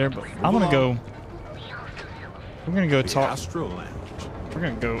them later, but I'm gonna go. We're gonna go talk. Astral Lounge. We're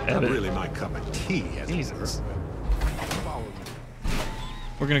gonna go Not edit. really my cup of tea. Jesus.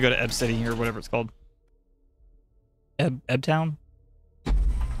 We're gonna go to Ebb City or whatever it's called. Ebtown?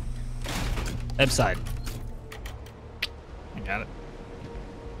 Ebside. I got it.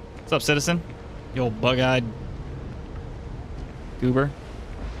 What's up, citizen? You old bug-eyed goober.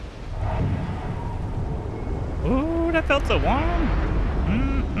 Ooh, that felt so warm.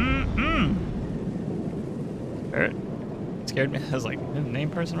 It scared me. I was like, there's a name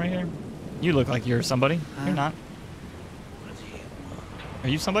person right here. You look like you're somebody. You're not. Are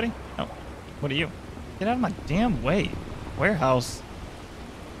you somebody? No. What are you? Get out of my damn way. Warehouse.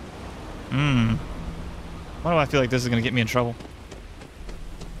 Why do I feel like this is gonna get me in trouble?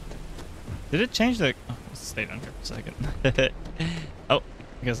 Did it change the... Oh, let's stay down here for a second. Oh,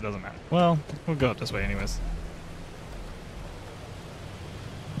 I guess it doesn't matter. Well, we'll go up this way anyways.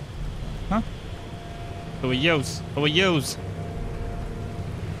 Huh? Who are yous? Who are yous?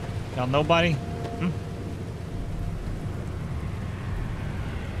 Y'all nobody?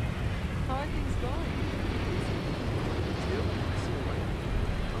 How are things going?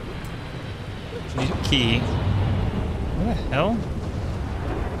 Need a key. What the hell?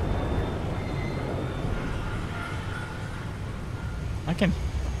 I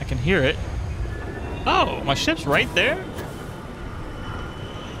can hear it. Oh, my ship's right there?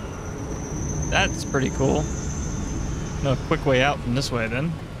 That's pretty cool. No quick way out from this way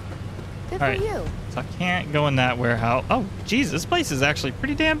then. Good All for right. you. So I can't go in that warehouse. Oh, geez, this place is actually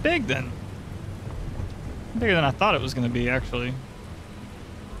pretty damn big then. Bigger than I thought it was going to be, actually.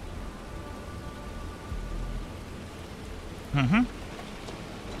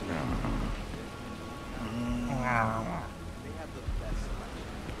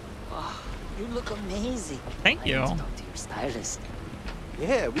 You look amazing. Thank you. I need to talk to your stylist.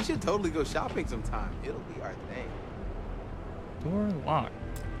 Yeah, we should totally go shopping sometime. It'll be our thing. Door locked.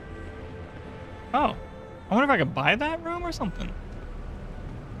 Oh, I wonder if I could buy that room or something.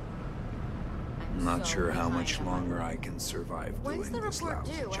 I'm not sure how much longer I can survive When's doing the this report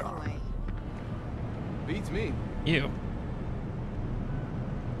lousy due, job. anyway? Beats me. You.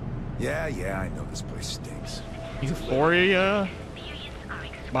 Yeah, I know this place stinks. Euphoria.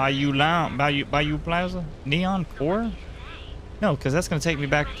 Bayou Lounge. Bayou Plaza. Neon Core. No, because that's gonna take me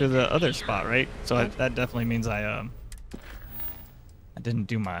back to the other spot, right? So that definitely means I didn't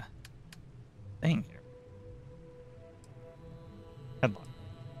do my thing here. Headlock.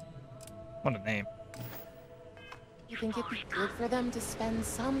 What a name. You think it'd be good for them to spend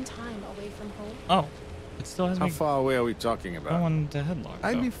some time away from home? Oh, it still has How me far away are we talking about? going to headlock.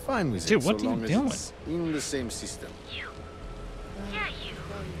 I'd though. be fine with Dude, it what so are you long as doing? it's in the same system.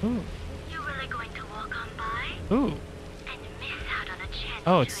 Ooh. You really going to walk on by? Ooh.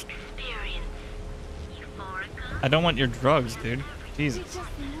 Oh, it's... I don't want your drugs, dude. Jesus.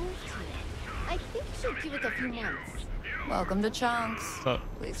 I think you should give it a few months. Welcome to Chunks. So,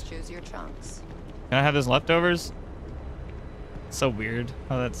 Please choose your chunks. can I have his leftovers? It's so weird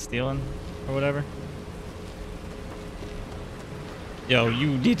how that's stealing or whatever. Yo,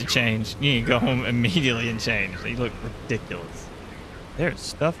 you need to change. You need to go home immediately and change. You look ridiculous. There's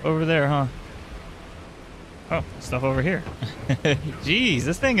stuff over there, huh? Oh, stuff over here. Jeez,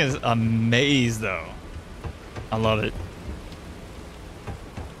 this thing is a maze, though. I love it.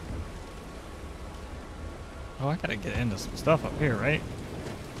 Oh, I gotta get into some stuff up here, right?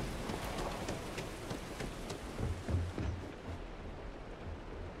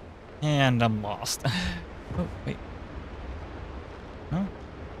 And I'm lost. Oh, wait. Huh?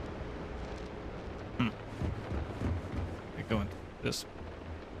 I go into this.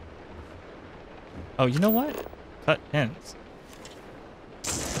 Oh, you know what? Cut ends.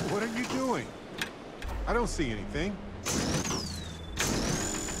 What are you doing? I don't see anything.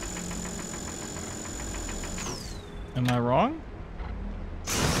 Am I wrong?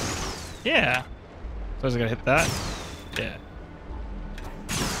 Yeah. So I was gonna hit that. Yeah.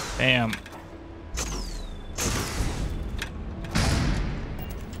 Bam.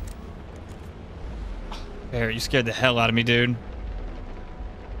 There, you scared the hell out of me, dude.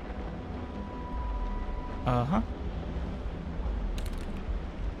 Uh-huh.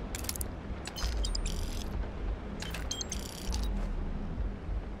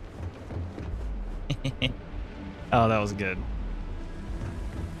 Oh, that was good.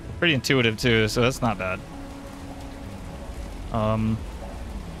 Pretty intuitive too, so that's not bad.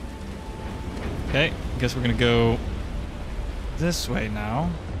 Okay, guess we're gonna go this way now.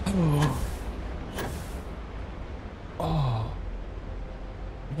 Oh. Oh.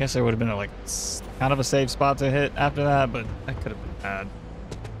 I guess there would have been like kind of a safe spot to hit after that, but that could have been bad.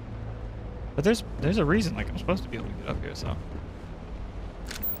 But there's a reason, like I'm supposed to be able to get up here, so.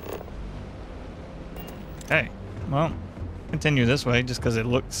 Okay, well, continue this way just because it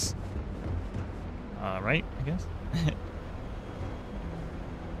looks right, I guess.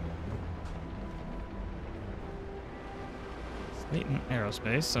 Slayton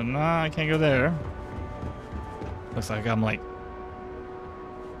Aerospace, so nah, I can't go there. Looks like I'm like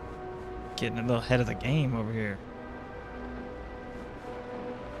getting a little ahead of the game over here.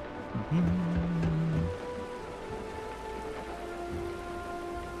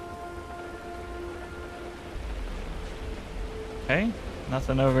 Okay,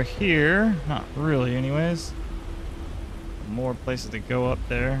 nothing over here. Not really, anyways. More places to go up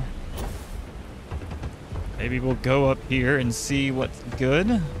there. Maybe we'll go up here and see what's good.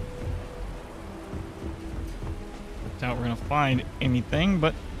 Doubt we're gonna find anything,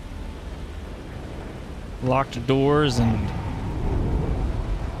 but locked doors and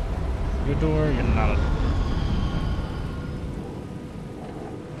your door, you're not a...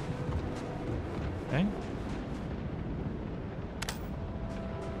 Okay.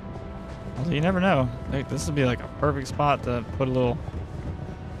 Well, you never know. Like, this would be like a perfect spot to put a little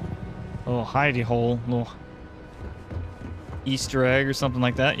hidey hole, little Easter egg or something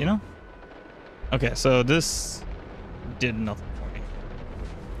like that, you know? Okay, so this did nothing for me.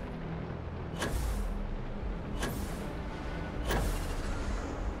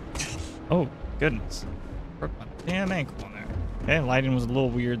 Oh, goodness. Broke my damn ankle on there. Okay, lighting was a little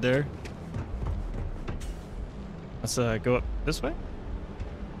weird there. Let's go up this way.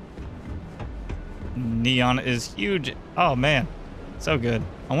 Neon is huge. Oh, man. So good.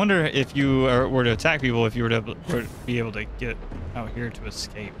 I wonder if you were to attack people, if you were to be able to get out here to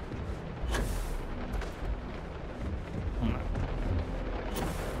escape. Oh, no.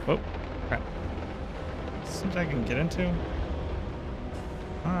 Oh, crap. Seems I can get into.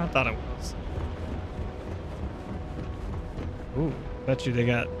 Oh, I thought it was. Ooh, bet you they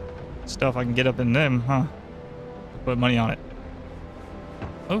got stuff I can get up in them, huh? Put money on it.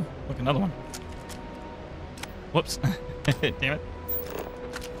 Oh, look, another one. Whoops. Damn it.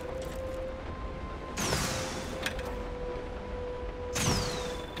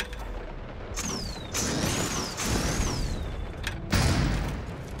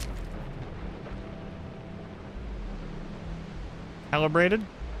 Calibrated.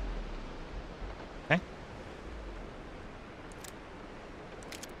 Okay.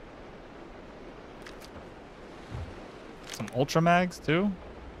 Some ultra mags too.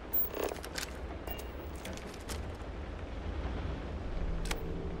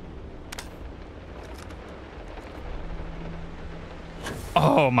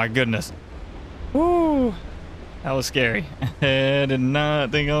 Oh my goodness. Woo! That was scary. I did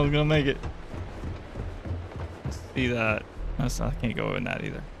not think I was gonna make it. See that? I can't go in that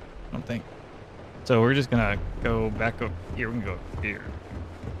either. I don't think. So we're just gonna go back up here. We're gonna go up here.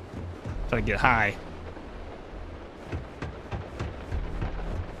 Try to get high.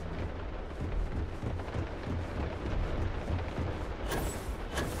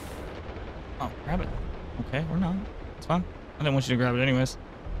 Oh, grab it. Okay, we're not. It's fine. I didn't want you to grab it anyways.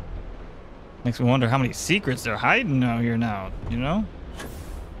 Makes me wonder how many secrets they're hiding out here now, you know?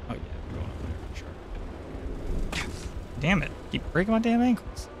 Oh, yeah, we're going over there for sure. Damn it. Keep breaking my damn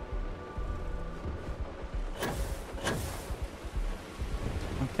ankles.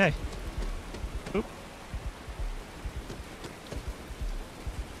 Okay. Oop.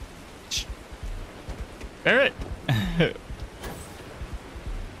 Shh. Barrett! You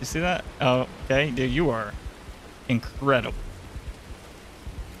see that? Oh, okay. Dude, you are incredible.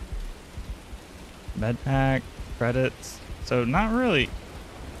 Med pack, credits. So not really.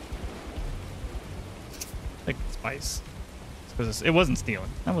 Like spice. Because it wasn't stealing.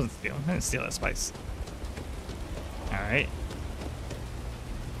 That wasn't stealing. I didn't steal that spice. Alright.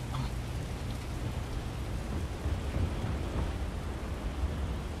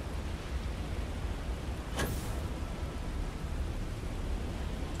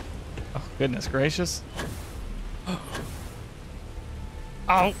 Oh, goodness gracious.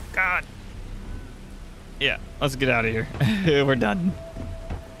 Oh, God. Yeah, let's get out of here. We're done.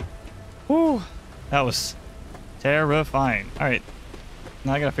 Whew. That was terrifying. All right.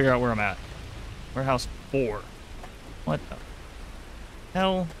 Now I gotta figure out where I'm at. Warehouse 4. What the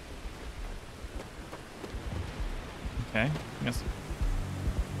hell? Okay. I guess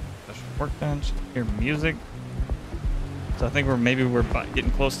special workbench. Hear music. So I think we're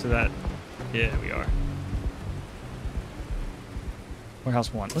getting close to that. Yeah, we are.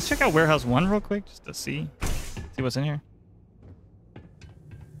 Warehouse 1. Let's check out Warehouse 1 real quick just to see what's in here.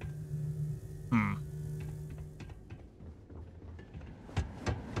 I'm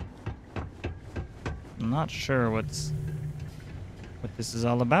not sure what this is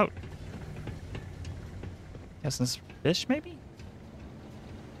all about. Guessing it's fish, maybe?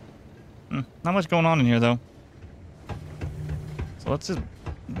 Not much going on in here, though. So let's just,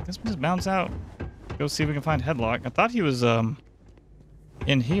 I guess we'll just bounce out. Go see if we can find Headlock. I thought he was,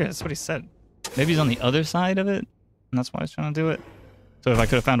 in here. That's what he said. Maybe he's on the other side of it, and that's why he's trying to do it. So if I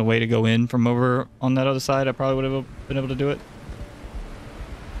could have found a way to go in from over on that other side, I probably would have been able to do it.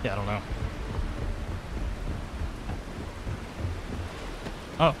 Yeah, I don't know.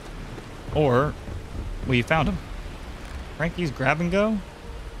 Oh. Or we found him. Frankie's grab and go?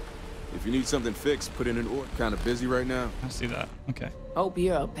 If you need something fixed, put in an order. Kind of busy right now. I see that. Okay. Hope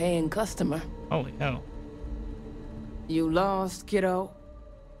you're a paying customer. Holy hell. You lost, kiddo?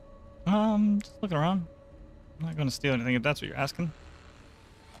 Just looking around. I'm not gonna steal anything if that's what you're asking.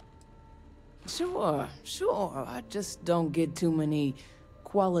 Sure. I just don't get too many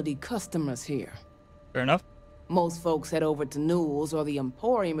quality customers here. Fair enough. Most folks head over to Newell's or the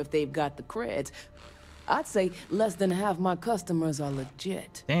Emporium if they've got the creds. I'd say less than half my customers are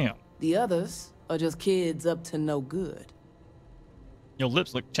legit. Damn. The others are just kids up to no good. Your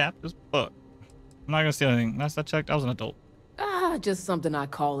lips look chapped as fuck. I'm not gonna steal anything. Last I checked, I was an adult. Just something I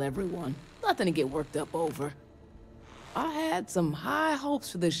call everyone. Nothing to get worked up over. I had some high hopes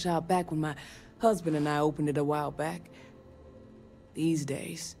for this shop back when my husband and I opened it a while back. These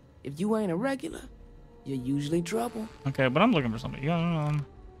days, if you ain't a regular, you're usually trouble. Okay, but I'm looking for something. Yeah,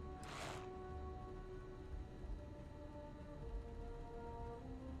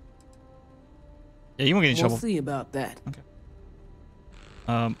 you won't get in trouble. We'll see about that.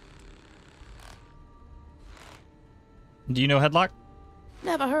 Okay. Do you know Headlock?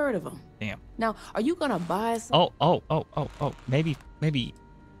 Never heard of him. Damn. Now, are you gonna buy some? Oh. Maybe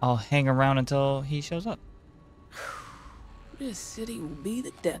I'll hang around until he shows up. This city will be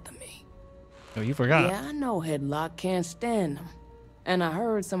the death of me. Oh, you forgot. Yeah, I know Headlock can't stand him. And I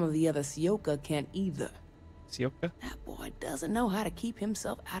heard some of the other Sioka can't either. Sioka? That boy doesn't know how to keep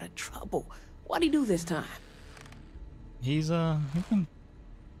himself out of trouble. What'd he do this time? He's been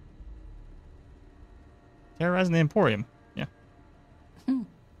terrorizing the Emporium. Yeah.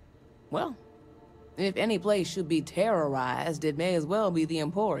 Well, if any place should be terrorized, it may as well be the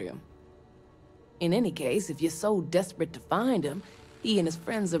Emporium. In any case, if you're so desperate to find him, he and his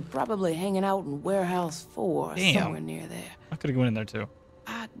friends are probably hanging out in Warehouse 4, somewhere near there. I could have gone in there too.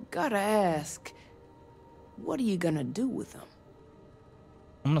 I gotta ask, what are you gonna do with him?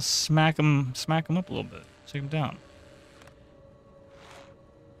 I'm gonna smack him up a little bit, take him down.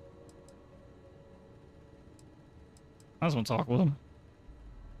 I just want to talk with him.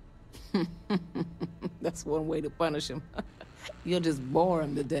 That's one way to punish him. You'll just bore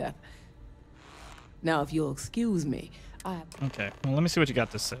him to death. Now, if you'll excuse me, Okay, well, let me see what you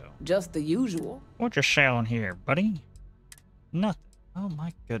got to sell. just the usual. What you selling here, buddy? Nothing. Oh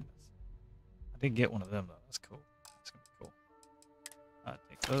my goodness. I did get one of them though. That's cool. That's gonna be cool.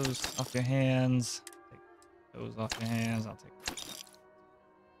 Take those off your hands. Take those off your hands. I'll take.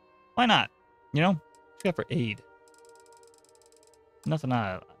 Why not? You know, except for aid. Nothing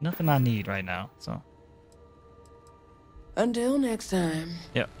I need right now. So. Until next time.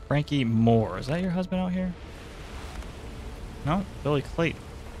 Yep, Frankie Moore. Is that your husband out here? No, Billy Clayton.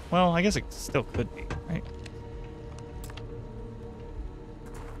 Well, I guess it still could be, right?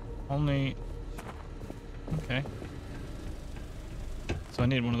 Only. Okay. So I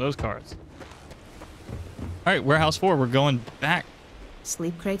need one of those cards. All right, warehouse 4. We're going back.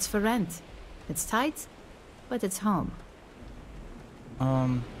 Sleep crates for rent. It's tight, but it's home.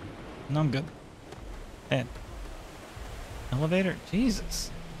 No, I'm good. And elevator. Jesus.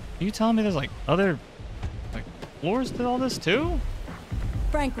 Are you telling me there's like other like floors to all this too?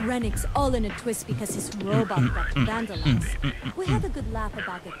 Frank Rennick's all in a twist because his robot got vandalized. We had a good laugh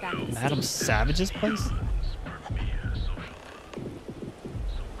about it back in the Adam States. Savage's place?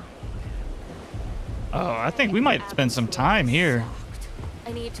 Oh, I think we might spend some time here.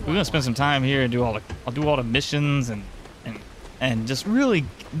 I need to. We're gonna spend some time here and I'll do all the missions and just really,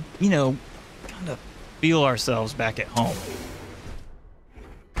 you know, kind of feel ourselves back at home.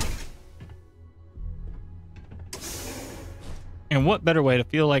 And what better way to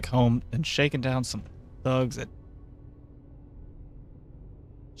feel like home than shaking down some thugs that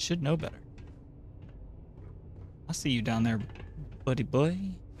should know better? I see you down there, buddy boy.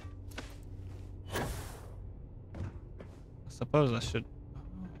 I suppose I should.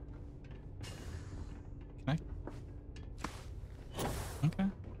 Can I? Okay.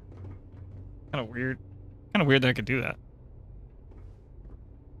 Kind of weird. Kind of weird that I could do that.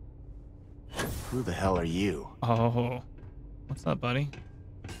 Who the hell are you? Oh. What's up, buddy?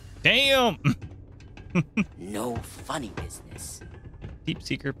 Damn! No funny business. Deep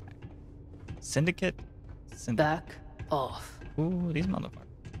Seeker. Syndicate? Back off. Ooh, these motherfuckers.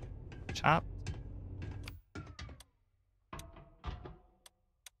 Chop.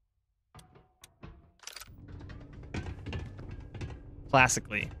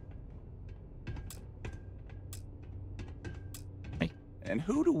 Classically. Hey. And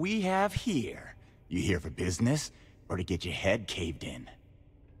who do we have here? You here for business? Or to get your head caved in?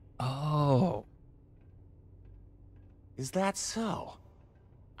 Oh. Is that so?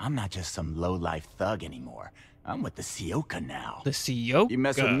 I'm not just some low-life thug anymore. I'm with the Sioka now. The Sioka? You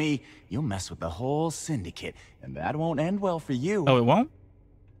mess with me, you'll mess with the whole syndicate, and that won't end well for you. Oh, it won't?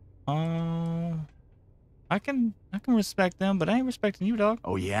 I can respect them, but I ain't respecting you, dog.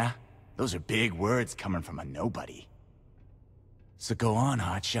 Oh, yeah? Those are big words coming from a nobody. So go on,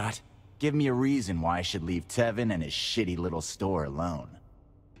 hotshot. Give me a reason why I should leave Tevin and his shitty little store alone.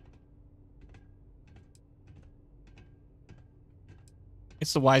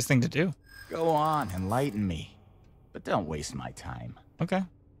 It's the wise thing to do. Go on, enlighten me. But don't waste my time. Okay. I'm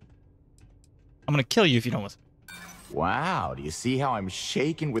gonna kill you if you don't listen. Wow, do you see how I'm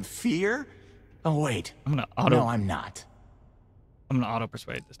shaking with fear? Oh, wait. I'm gonna auto... No, I'm not. I'm gonna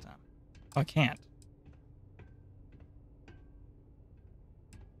auto-persuade this time. Oh, I can't.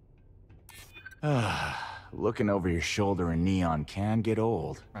 Looking over your shoulder in neon can get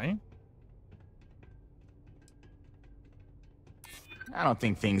old. Right? I don't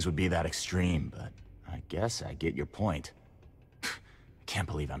think things would be that extreme, but I guess I get your point. Can't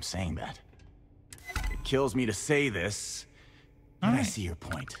believe I'm saying that. It kills me to say this, but I see your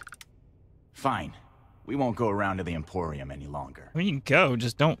point. Fine. We won't go around to the Emporium any longer. Well, you can go,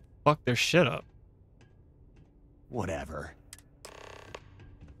 just don't fuck their shit up. Whatever.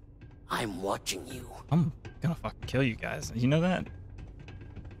 I'm watching you. I'm gonna fucking kill you guys. You know that?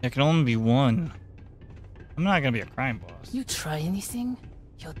 There can only be one. I'm not gonna be a crime boss. You try anything,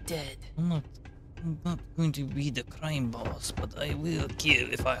 you're dead. I'm not going to be the crime boss, but I will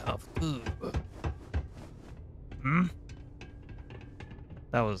kill if I have to.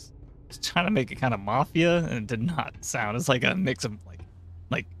 That was trying to make it kind of mafia, and it did not sound. It's like a mix of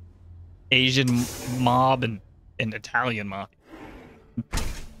like Asian mob and Italian mafia.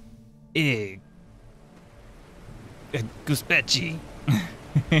 Egg. Guspetti.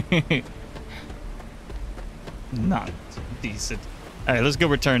 Not decent. All right, let's go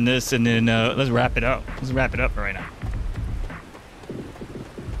return this, and then let's wrap it up. Let's wrap it up for right now.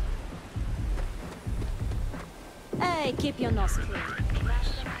 Hey, keep your nose clean.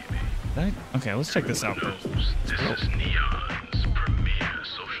 Right? Okay, let's check this out first. This is Neon's premier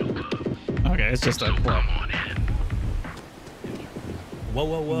social club. Okay, it's just a club. Whoa,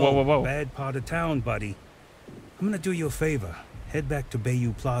 whoa, whoa. Whoa, whoa, whoa. Bad part of town, buddy. I'm gonna do you a favor. Head back to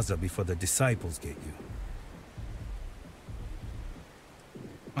Bayou Plaza before the disciples get you.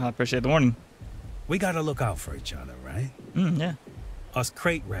 I appreciate the warning. We gotta look out for each other, right? Yeah. Us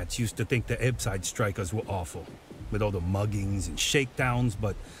crate rats used to think the Ebbside strikers were awful, with all the muggings and shakedowns,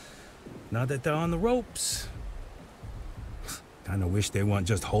 but now that they're on the ropes, kinda wish they weren't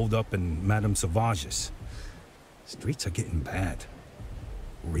just holed up in Madame Sauvage's. Streets are getting bad.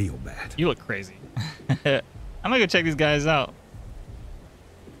 Real bad. You look crazy. I'm gonna go check these guys out.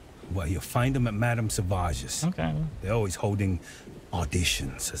 Well, you'll find them at Madame Sauvage's. Okay. They're always holding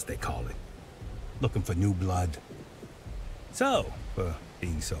auditions, as they call it. Looking for new blood. So, for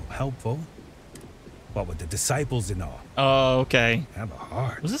being so helpful, what with the disciples and all? Oh, okay. Have a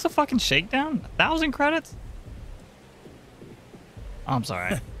heart. Was this a fucking shakedown? 1,000 credits? Oh, I'm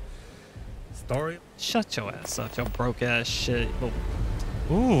sorry. Story? Shut your ass up, your broke ass shit.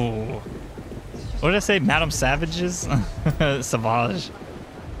 Ooh. What did I say? Madame Savages? Sauvage.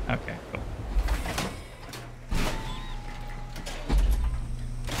 Okay, cool.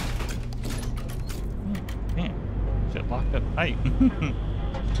 Man, shit locked up tight.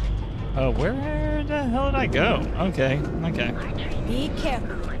 Where the hell did I go? Okay, okay. Be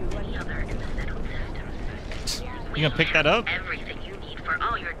careful. You gonna pick that up? Everything you need for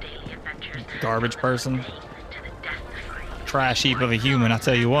all your daily adventures. Garbage person. Trash heap of a human, I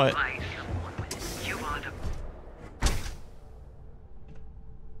tell you what.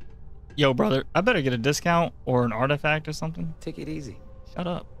 Yo, brother, I better get a discount or an artifact or something. Take it easy. Shut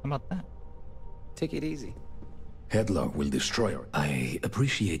up. How about that? Take it easy. Headlock will destroy her. I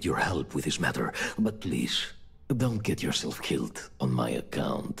appreciate your help with this matter, but please, don't get yourself killed on my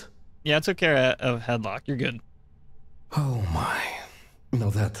account. Yeah, I took care of Headlock. You're good. Oh my.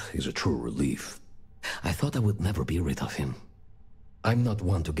 Now that is a true relief. I thought I would never be rid of him. I'm not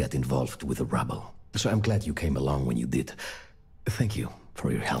one to get involved with the rabble, so I'm glad you came along when you did. Thank you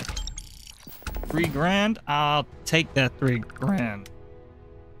for your help. $3 grand? I'll take that $3 grand.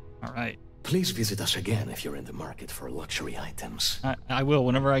 All right. Please visit us again if you're in the market for luxury items. I will.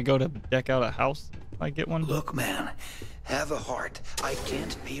 Whenever I go to deck out a house, if I get one. Look, man, have a heart. I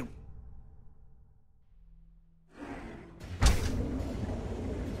can't be...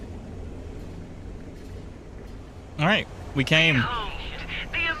 All right, we came. The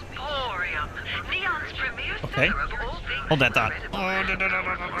Emporium, Neon's premier Okay. center of all things Hold that thought.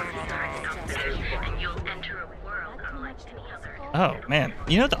 and you'll enter a world unlike any other. Oh, man.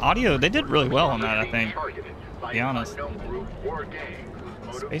 You know, the audio, they did really well on that, I think. To be honest.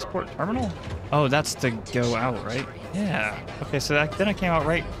 Spaceport Terminal? Oh, that's to go out, right? Yeah. Okay, so then I came out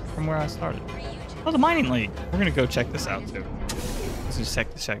right from where I started. Oh, the Mining League. We're going to go check this out, too. Let's just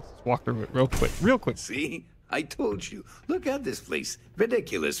check this out. Let's walk through it real quick. See? I told you. Look at this place.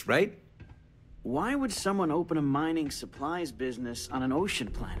 Ridiculous, right? Why would someone open a mining supplies business on an ocean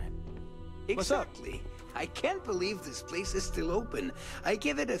planet? Exactly. I can't believe this place is still open. I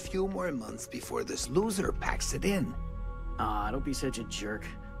give it a few more months before this loser packs it in. Ah, don't be such a jerk.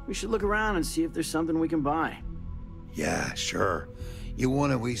 We should look around and see if there's something we can buy. Yeah, sure. You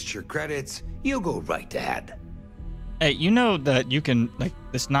want to waste your credits? You go right ahead. Hey, you know that you can, like,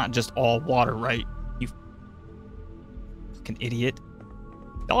 it's not just all water, right? You fucking idiot.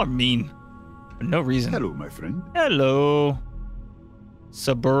 Y'all are mean. For no reason. Hello, my friend. Hello.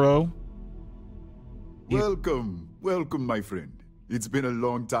 Saburo. Welcome. Welcome, my friend. It's been a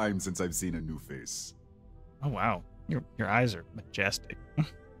long time since I've seen a new face. Oh, wow. Your eyes are majestic.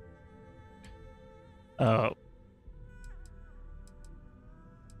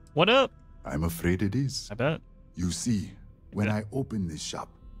 What up? I'm afraid it is. I bet. You see, when I opened this shop,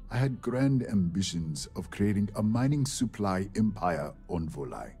 I had grand ambitions of creating a mining supply empire on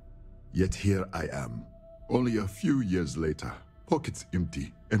Volai. Yet here I am, only a few years later, pockets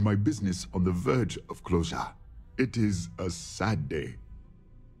empty, and my business on the verge of closure. It is a sad day.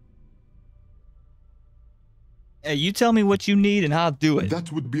 Hey, you tell me what you need and I'll do it.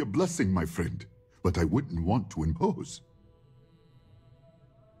 That would be a blessing, my friend, but I wouldn't want to impose.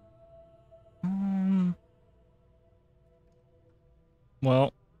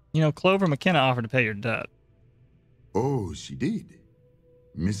 Well, you know, Clover McKenna offered to pay your debt. Oh, she did.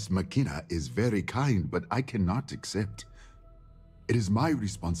 Miss McKenna is very kind, but I cannot accept. It is my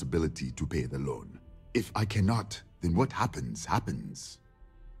responsibility to pay the loan. If I cannot, then what happens, happens.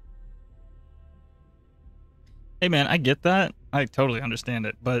 Hey, man, I get that. I totally understand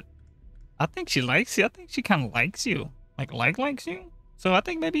it, but I think she likes you. I think she kind of likes you. Likes you. So I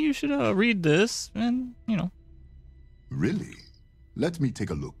think maybe you should read this and, you know. Really? Let me take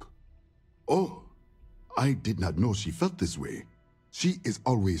a look. Oh, I did not know she felt this way. She is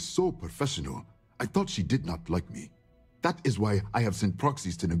always so professional. I thought she did not like me. That is why I have sent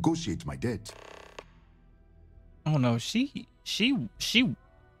proxies to negotiate my debt. Oh no, she, you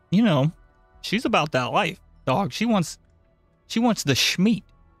know, she's about that life, dog. She wants the schmeat.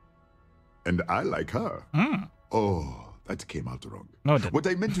 And I like her. Mm. Oh, that came out wrong. No, it didn't. What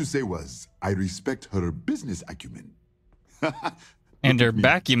I meant to say was, I respect her business acumen. And her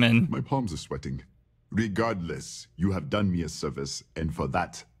bacumen. My palms are sweating. Regardless, you have done me a service, and for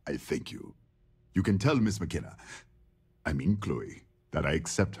that, I thank you. You can tell Miss McKenna, I mean Chloe, that I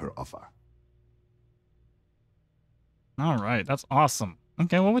accept her offer. All right, that's awesome.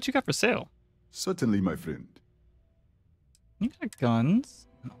 Okay, well, what you got for sale? Certainly, my friend. You got guns,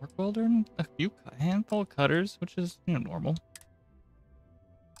 an arc welder, and a handful of cutters, which is, you know, normal.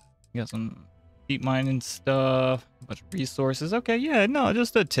 You got some deep mining stuff, a bunch of resources. Okay, yeah, no,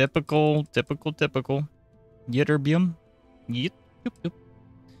 just a typical ytterbium. Yep.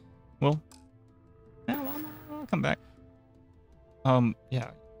 Well, yeah, I'll come back.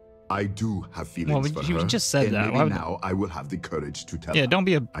 Yeah. I do have feelings for her. You just said and that. Maybe now I will have the courage to tell her. Yeah, don't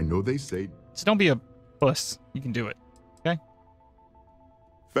be a... I know they say... Just don't be a puss. You can do it. Okay?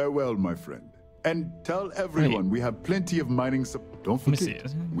 Farewell, my friend. And tell everyone we have plenty of mining Don't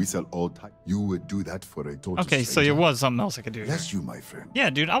forget, we sell all types. You would do that for a total Okay, so stranger. there was something else I could do. Bless you, my friend. Yeah,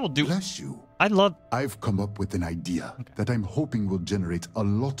 dude, I will do... Bless you. I've come up with an idea that I'm hoping will generate a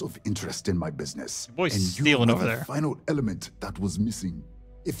lot of interest in my business. Your boy's and stealing you over are there. the final element that was missing.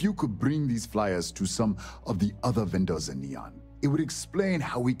 If you could bring these flyers to some of the other vendors in Neon, it would explain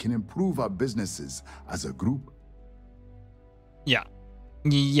how we can improve our businesses as a group. Yeah.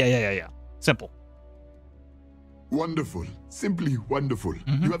 Simple. Wonderful. Simply wonderful.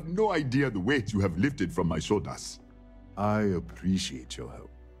 Mm-hmm. You have no idea the weight you have lifted from my shoulders. I appreciate your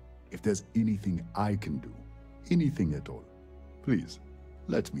help. If there's anything I can do, anything at all, please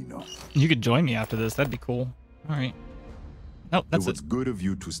let me know. You could join me after this. That'd be cool. All right. No, that's it. Was good of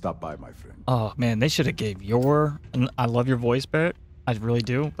you to stop by, my friend. Oh, man, they should have gave your... I love your voice, Barrett. I really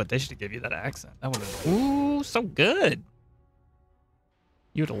do, but they should have gave you that accent. That would have... Ooh, so good.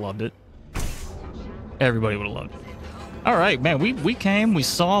 You would have loved it. Everybody would have loved it. All right, man, we came, we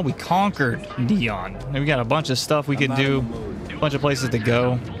saw, we conquered Neon. And we got a bunch of stuff we could do, a bunch of places to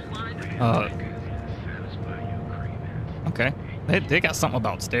go. Okay. They got something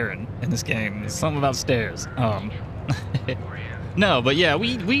about staring in this game. Something about stairs. No, but yeah,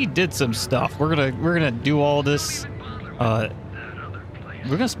 we did some stuff. We're gonna do all this. We're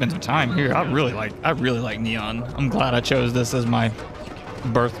gonna spend some time here. I really like Neon. I'm glad I chose this as my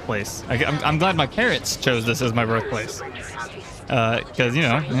birthplace. I'm glad my parents chose this as my birthplace. Because you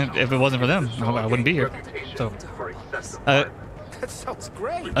know, if it wasn't for them, I wouldn't be here. So, That sounds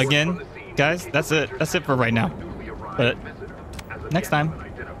great. again, guys, that's it. That's it for right now. But next time,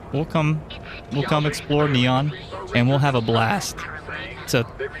 we'll come explore Neon, and we'll have a blast. So,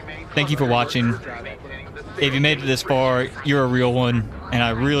 thank you for watching. If you made it this far, you're a real one, and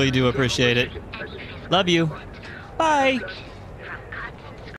I really do appreciate it. Love you. Bye.